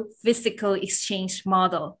crypto physical exchange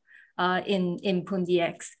model in Pundi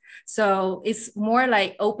X. So it's more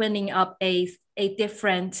like opening up a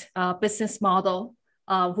different business model,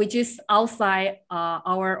 which is outside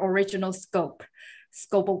our original scope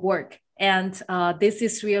of work. And this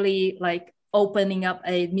is really like opening up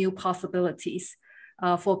a new possibilities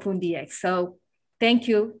for Pundi X. So thank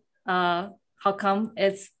you, Hakan.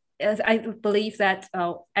 I believe that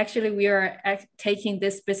actually we are taking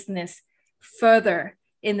this business further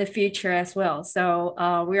in the future as well. So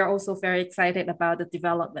we are also very excited about the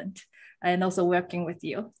development and also working with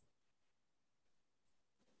you.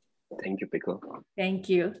 Thank you, Pico. Thank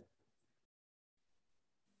you.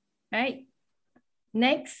 Right.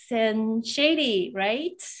 Next, and Shady,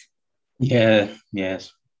 right? Yes. Yeah,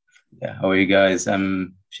 how are you guys?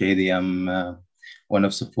 I'm Shady. I'm one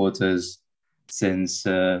of supporters since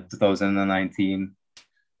 2019.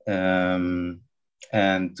 And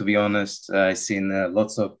to be honest, I've seen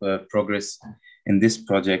lots of progress in this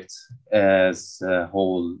project as a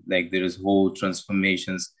whole. Like there is whole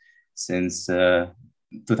transformations since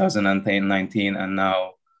 2019, and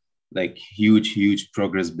now like huge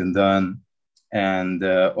progress been done. And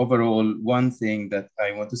overall, one thing that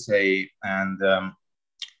I want to say, and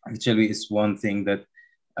actually it's one thing that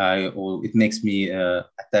it makes me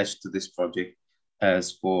attached to this project,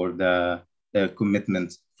 as for the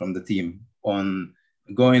commitment from the team on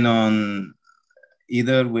going on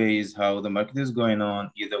either ways, how the market is going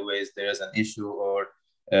on, either ways there's an issue or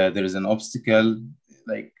there is an obstacle,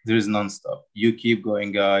 like there is non-stop. You keep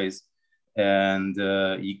going, guys, and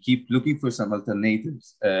you keep looking for some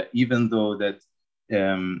alternatives, even though that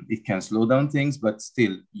it can slow down things, but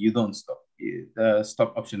still you don't stop. The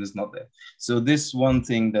stop option is not there. So this one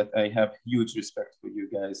thing that I have huge respect for you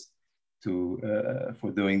guys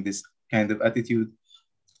for doing this kind of attitude.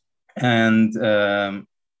 And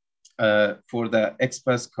for the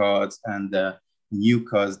Express cards and the new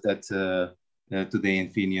cards that today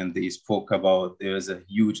Infineon they spoke about, there's a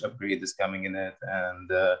huge upgrade is coming in it. And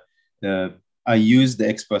I use the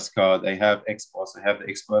Express card. I have XPOS. I have the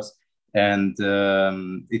Express, and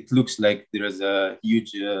it looks like there is a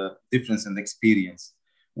huge difference in experience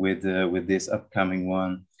with this upcoming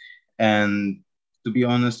one. And to be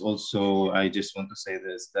honest, also I just want to say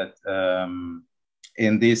this, that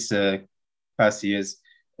in this past years,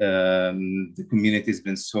 the community has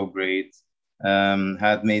been so great.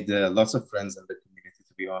 Had made lots of friends in the community,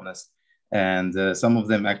 to be honest, and some of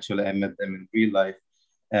them actually I met them in real life,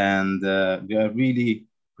 and they are really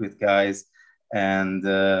good guys. And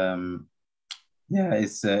yeah,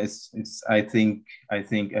 it's I think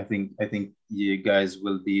you guys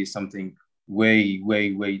will be something way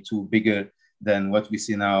too bigger than what we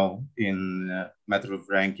see now in matter of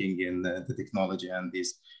ranking in the technology and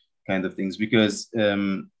these kind of things. Because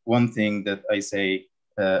one thing that I say,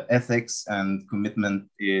 ethics and commitment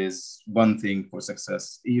is one thing for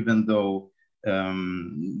success. Even though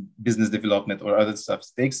business development or other stuff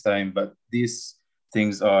takes time, but these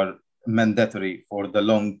things are mandatory for the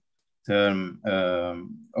long-term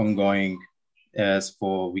ongoing, as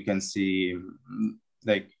for we can see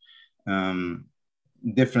like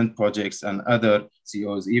different projects and other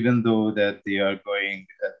CEOs, even though that they are going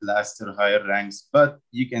at last or higher ranks, but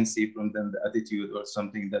you can see from them the attitude or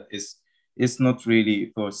something that is not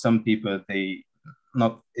really, for some people,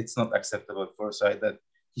 it's not acceptable for a side that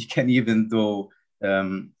you can even though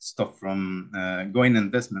stop from going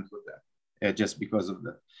investment with them just because of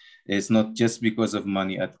that. It's not just because of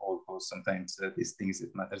money at all, because sometimes these things,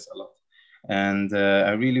 it matters a lot. And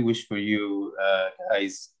I really wish for you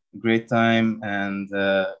guys great time, and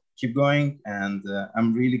keep going. And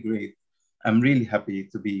I'm really happy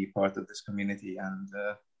to be part of this community. And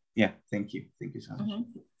yeah, thank you so much.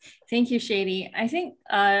 Mm-hmm. Thank you, Shady. I think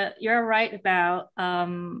you're right about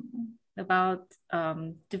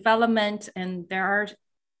development, and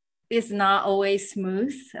it's not always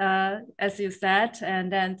smooth, as you said,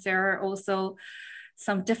 and then there are also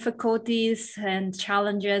some difficulties and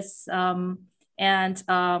challenges. And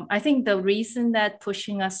I think the reason that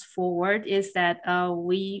pushing us forward is that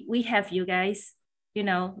we have you guys,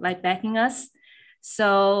 like backing us.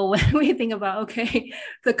 So when we think about, okay,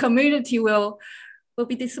 the community will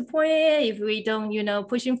be disappointed if we don't,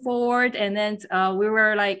 pushing forward. And then we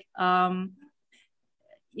were like,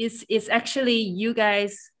 it's actually you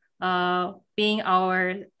guys being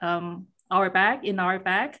our back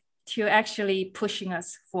to actually pushing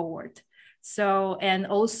us forward. So, and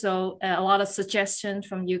also a lot of suggestions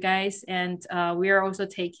from you guys, and we are also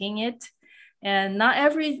taking it. And not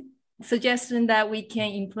every suggestion that we can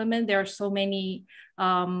implement, there are so many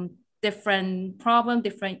different problems,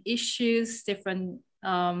 different issues, different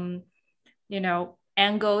angle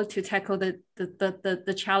to tackle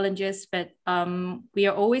the challenges. But we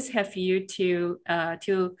are always have you to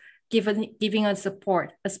giving us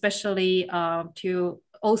support, especially to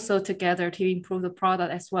also together to improve the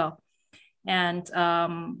product as well. And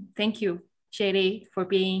thank you, Shady, for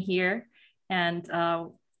being here. And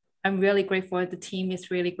I'm really grateful. The team is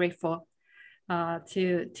really grateful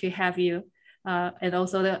to have you, and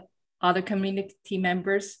also the other community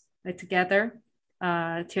members together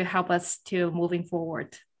to help us to moving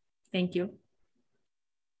forward. Thank you.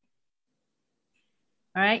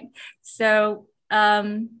 All right. So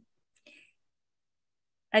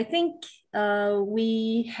I think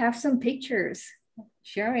we have some pictures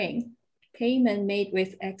sharing. Payment made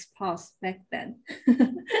with XPOS back then.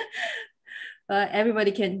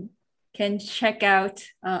 Everybody can check out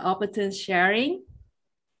Opportun sharing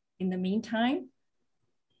in the meantime.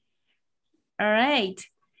 All right,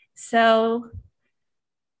 so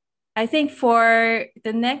I think for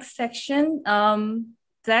the next section,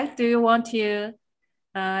 Zach, do you want to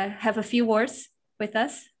have a few words with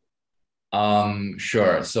us?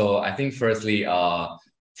 Sure. So I think firstly,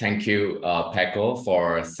 thank you, Paco,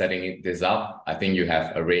 for setting this up. I think you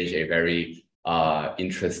have arranged a very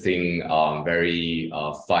interesting, very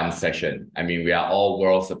fun session. I mean, we are all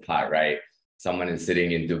worlds apart, right? Someone is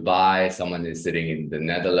sitting in Dubai, someone is sitting in the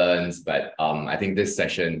Netherlands, but I think this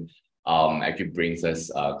session actually brings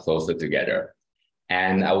us closer together.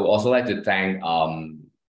 And I would also like to thank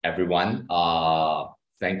everyone.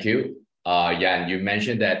 Thank you. Yan, you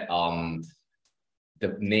mentioned that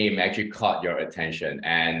the name actually caught your attention,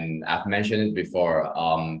 and I've mentioned it before.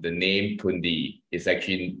 The name Pundi is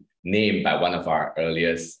actually named by one of our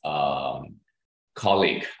earliest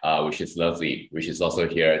colleague, which is Lovely, which is also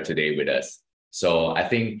here today with us. So I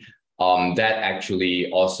think that actually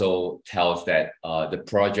also tells that the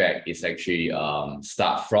project is actually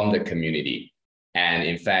start from the community. And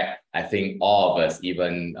in fact, I think all of us,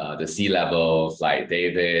 even the C-levels like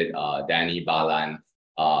David, Danny, Balan,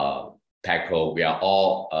 Paco, we are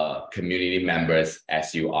all community members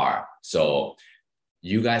as you are. So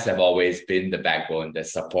you guys have always been the backbone that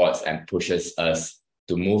supports and pushes us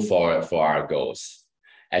to move forward for our goals.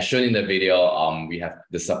 As shown in the video, we have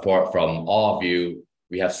the support from all of you.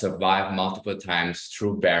 We have survived multiple times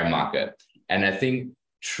through bear market. And I think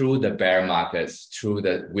through the bear markets, through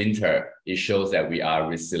the winter, it shows that we are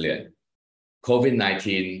resilient.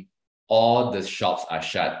 COVID-19, all the shops are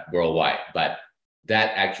shut worldwide, but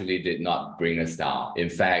that actually did not bring us down. In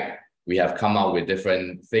fact, we have come out with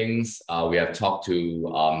different things. We have talked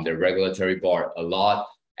to the regulatory board a lot,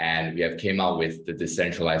 and we have came out with the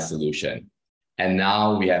decentralized solution. And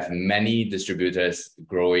now we have many distributors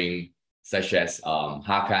growing, such as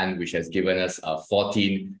Hakan, which has given us a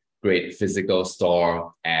 14 great physical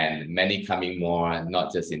store, and many coming more,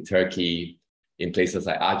 not just in Turkey, in places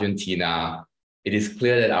like Argentina, it is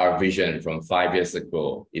clear that our vision from 5 years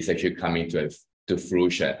ago is actually coming to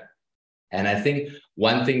fruition. And I think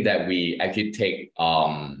one thing that we actually take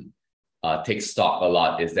stock a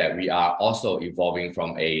lot is that we are also evolving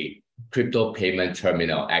from a crypto payment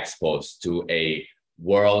terminal exposed to a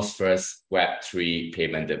world's first Web3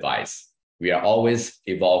 payment device. We are always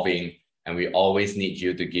evolving, and we always need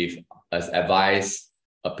you to give us advice,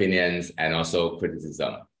 opinions, and also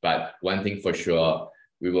criticism. But one thing for sure,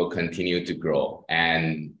 we will continue to grow.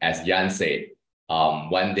 And as Jan said,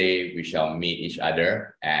 one day we shall meet each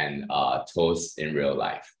other and toast in real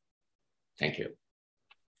life. Thank you.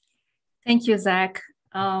 Thank you, Zach.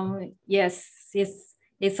 Yes,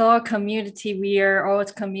 it's our community. We are all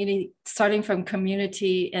community, starting from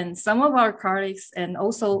community, and some of our colleagues, and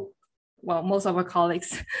also, well, most of our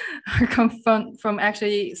colleagues are from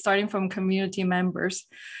actually starting from community members.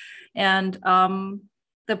 And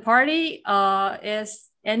the party is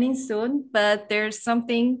ending soon, but there's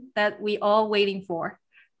something that we all waiting for,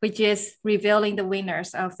 which is revealing the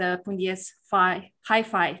winners of the Pundi X High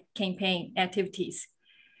 5 campaign activities.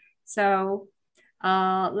 So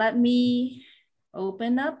let me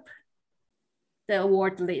open up the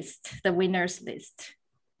award list, the winners list.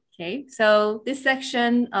 Okay, so this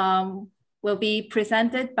section will be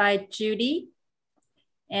presented by Judy.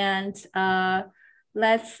 And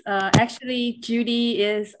actually, Judy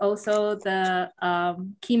is also the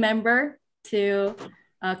key member to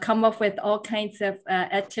come up with all kinds of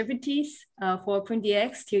activities for Pundi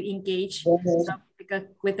X to engage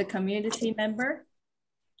with the community member.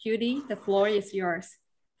 Judy, the floor is yours.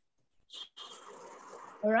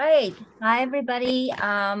 All right. Hi, everybody.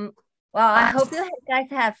 Well, I hope you guys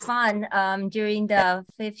have fun during the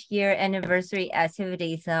 5th year anniversary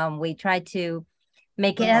activities. We try to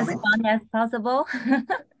make it as fun as possible.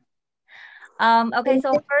 Okay,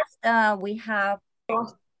 so first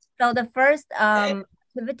the first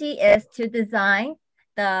activity is to design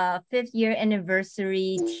the 5th year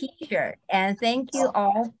anniversary t-shirt. And thank you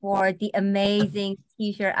all for the amazing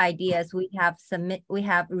t-shirt ideas. We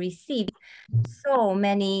have received so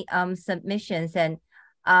many submissions, and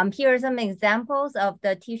here are some examples of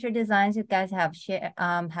the t-shirt designs you guys have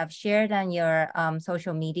shared on your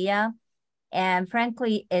social media. And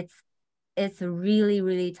frankly, it's a really,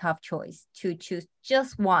 really tough choice to choose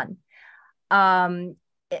just one.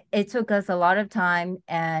 It took us a lot of time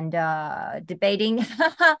and debating,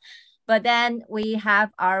 but then we have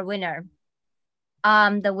our winner.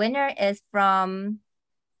 The winner is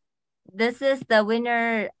this is the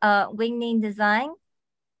winner, winning design.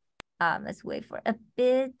 Let's wait for a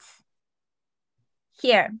bit.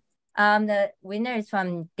 Here, the winner is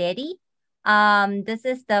from Daddy. This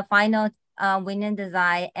is the final winning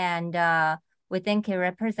design, and we think it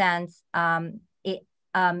represents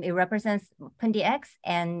it represents Pundi X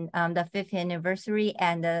and the 5th anniversary,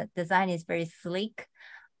 and the design is very sleek.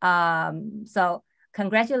 So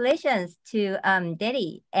congratulations to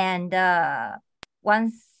Daddy, and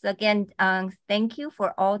once again, thank you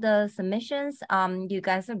for all the submissions. You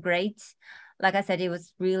guys are great. Like I said, it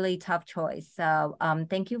was really tough choice. So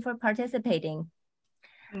thank you for participating.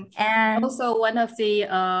 And also, one of the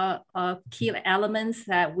key elements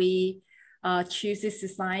that we choose this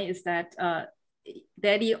design is that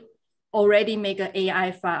Daddy already make an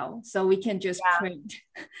AI file, so we can just print,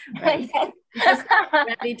 right? Just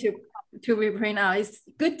ready to reprint out. It's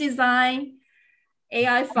good design,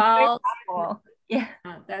 AI file. Yeah,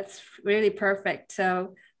 that's really perfect.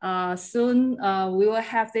 So soon we will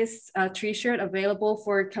have this t-shirt available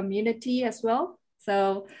for community as well.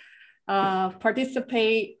 So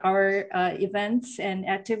participate our events and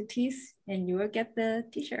activities, and you will get the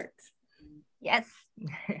t-shirts. Yes.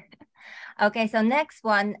 Okay, so next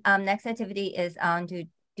activity is to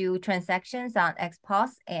do transactions on XPOS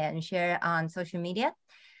and share on social media.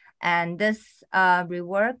 And this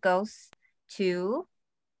reward goes to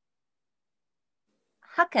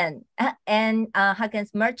Hakan and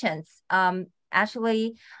Hakan's merchants.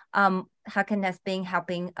 Actually, Hakan has been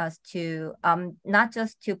helping us to not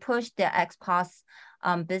just to push the XPOS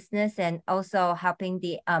business, and also helping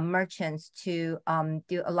the merchants to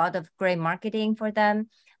do a lot of great marketing for them,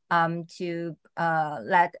 to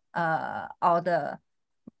let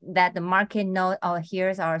the market know, oh,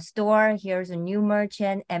 here's our store, here's a new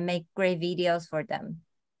merchant, and make great videos for them.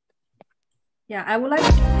 Yeah, I would like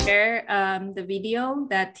to share the video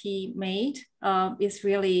that he made. It's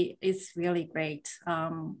really great.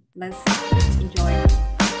 Let's enjoy it.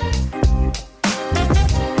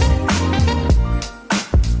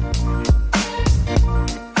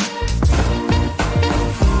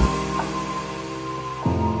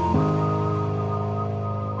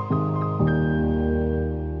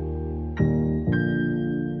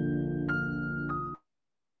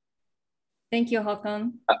 Thank you,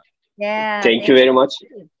 Håkon. Yeah. Thank you very much.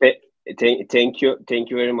 Thank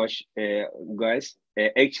you very much, guys.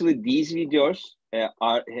 Actually, these videos have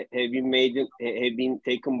been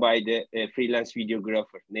taken by the freelance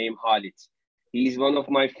videographer named Halit. He's one of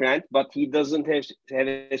my friends, but he doesn't have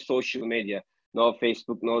a social media, no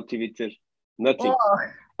Facebook, no Twitter, nothing.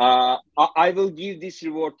 I will give this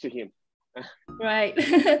reward to him. Right.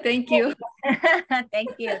 Thank you.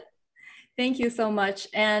 Thank you. Thank you so much.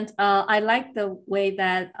 And I like the way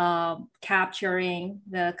that capturing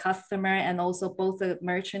the customer and also both the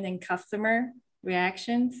merchant and customer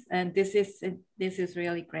reactions. And this is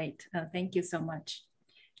really great. Thank you so much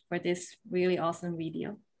for this really awesome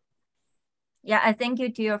video. Yeah, I thank you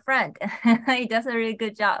to your friend. He does a really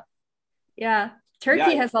good job. Yeah,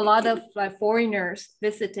 Turkey has a lot of foreigners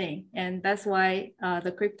visiting, and that's why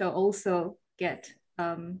the crypto also get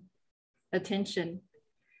attention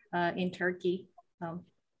in Turkey.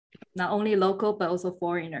 Not only local, but also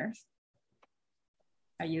foreigners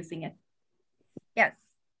are using it. Yes.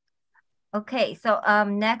 Okay, so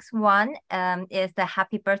next one is the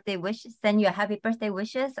happy birthday wish. Send your happy birthday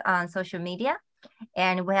wishes on social media.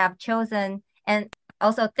 And we have chosen, and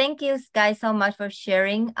also thank you guys so much for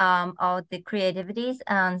sharing all the creativities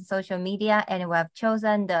on social media. And we have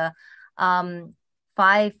chosen the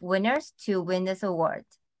 5 winners to win this award.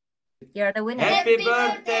 Here are the winners. Happy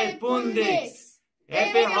birthday, Pundi X!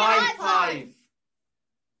 Happy high five!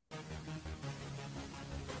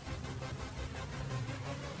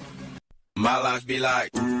 My life be like,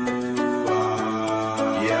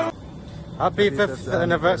 yeah. Happy 5th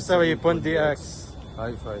anniversary, Pundi X.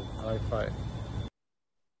 High five, high five.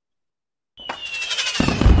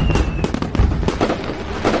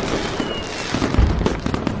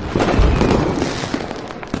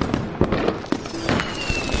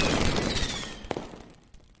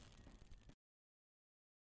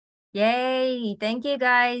 Yay, thank you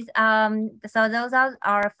guys. So those are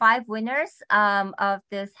our 5 winners of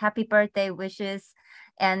this happy birthday wishes.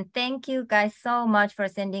 And thank you guys so much for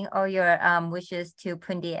sending all your wishes to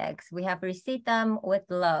Pundi X. We have received them with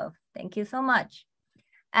love. Thank you so much.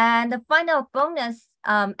 And the final bonus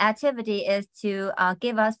activity is to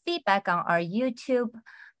give us feedback on our YouTube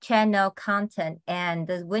channel content. And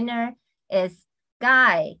the winner is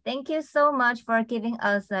Guy. Thank you so much for giving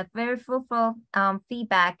us a very fruitful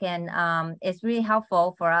feedback, and it's really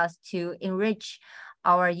helpful for us to enrich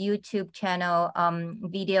our YouTube channel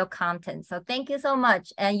video content. So thank you so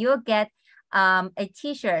much, and you'll get a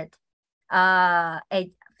t-shirt, a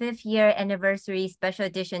 5th year anniversary special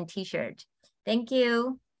edition t-shirt. Thank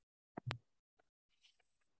you.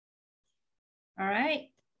 All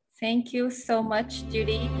right. Thank you so much,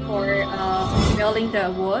 Judy, for filling the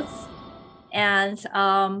awards. And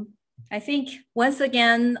I think once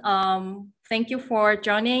again, thank you for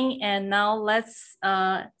joining. And now let's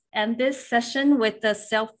end this session with the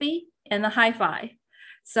selfie and a high five.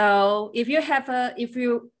 So if you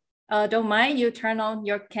don't mind, you turn on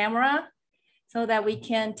your camera so that we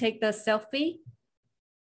can take the selfie.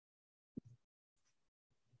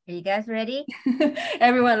 Are you guys ready?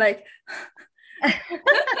 Everyone like.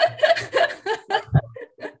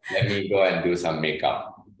 Let me go and do some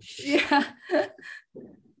makeup. Yeah.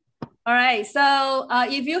 All right. So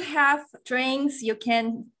if you have drinks, you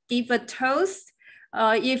can give a toast.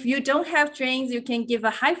 If you don't have drinks, you can give a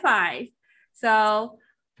high five. So,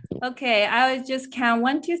 okay, I will just count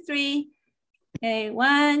 1, 2, 3. Okay,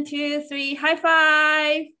 1, 2, 3, high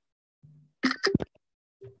five.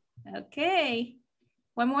 Okay,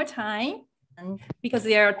 one more time because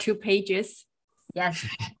there are 2 pages. Yes.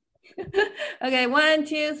 Okay, 1,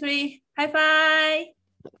 2, 3, high five.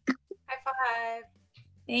 High five.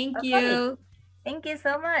 Thank you. Thank you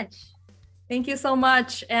so much. Thank you so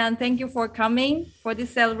much. And thank you for coming for this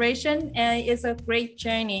celebration. And it's a great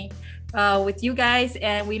journey with you guys.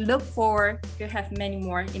 And we look forward to have many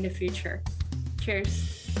more in the future.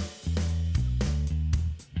 Cheers.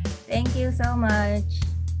 Thank you so much.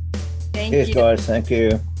 Thank Cheers, you. guys. Thank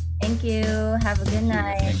you. Thank you. Have a good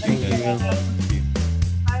night. Thank you.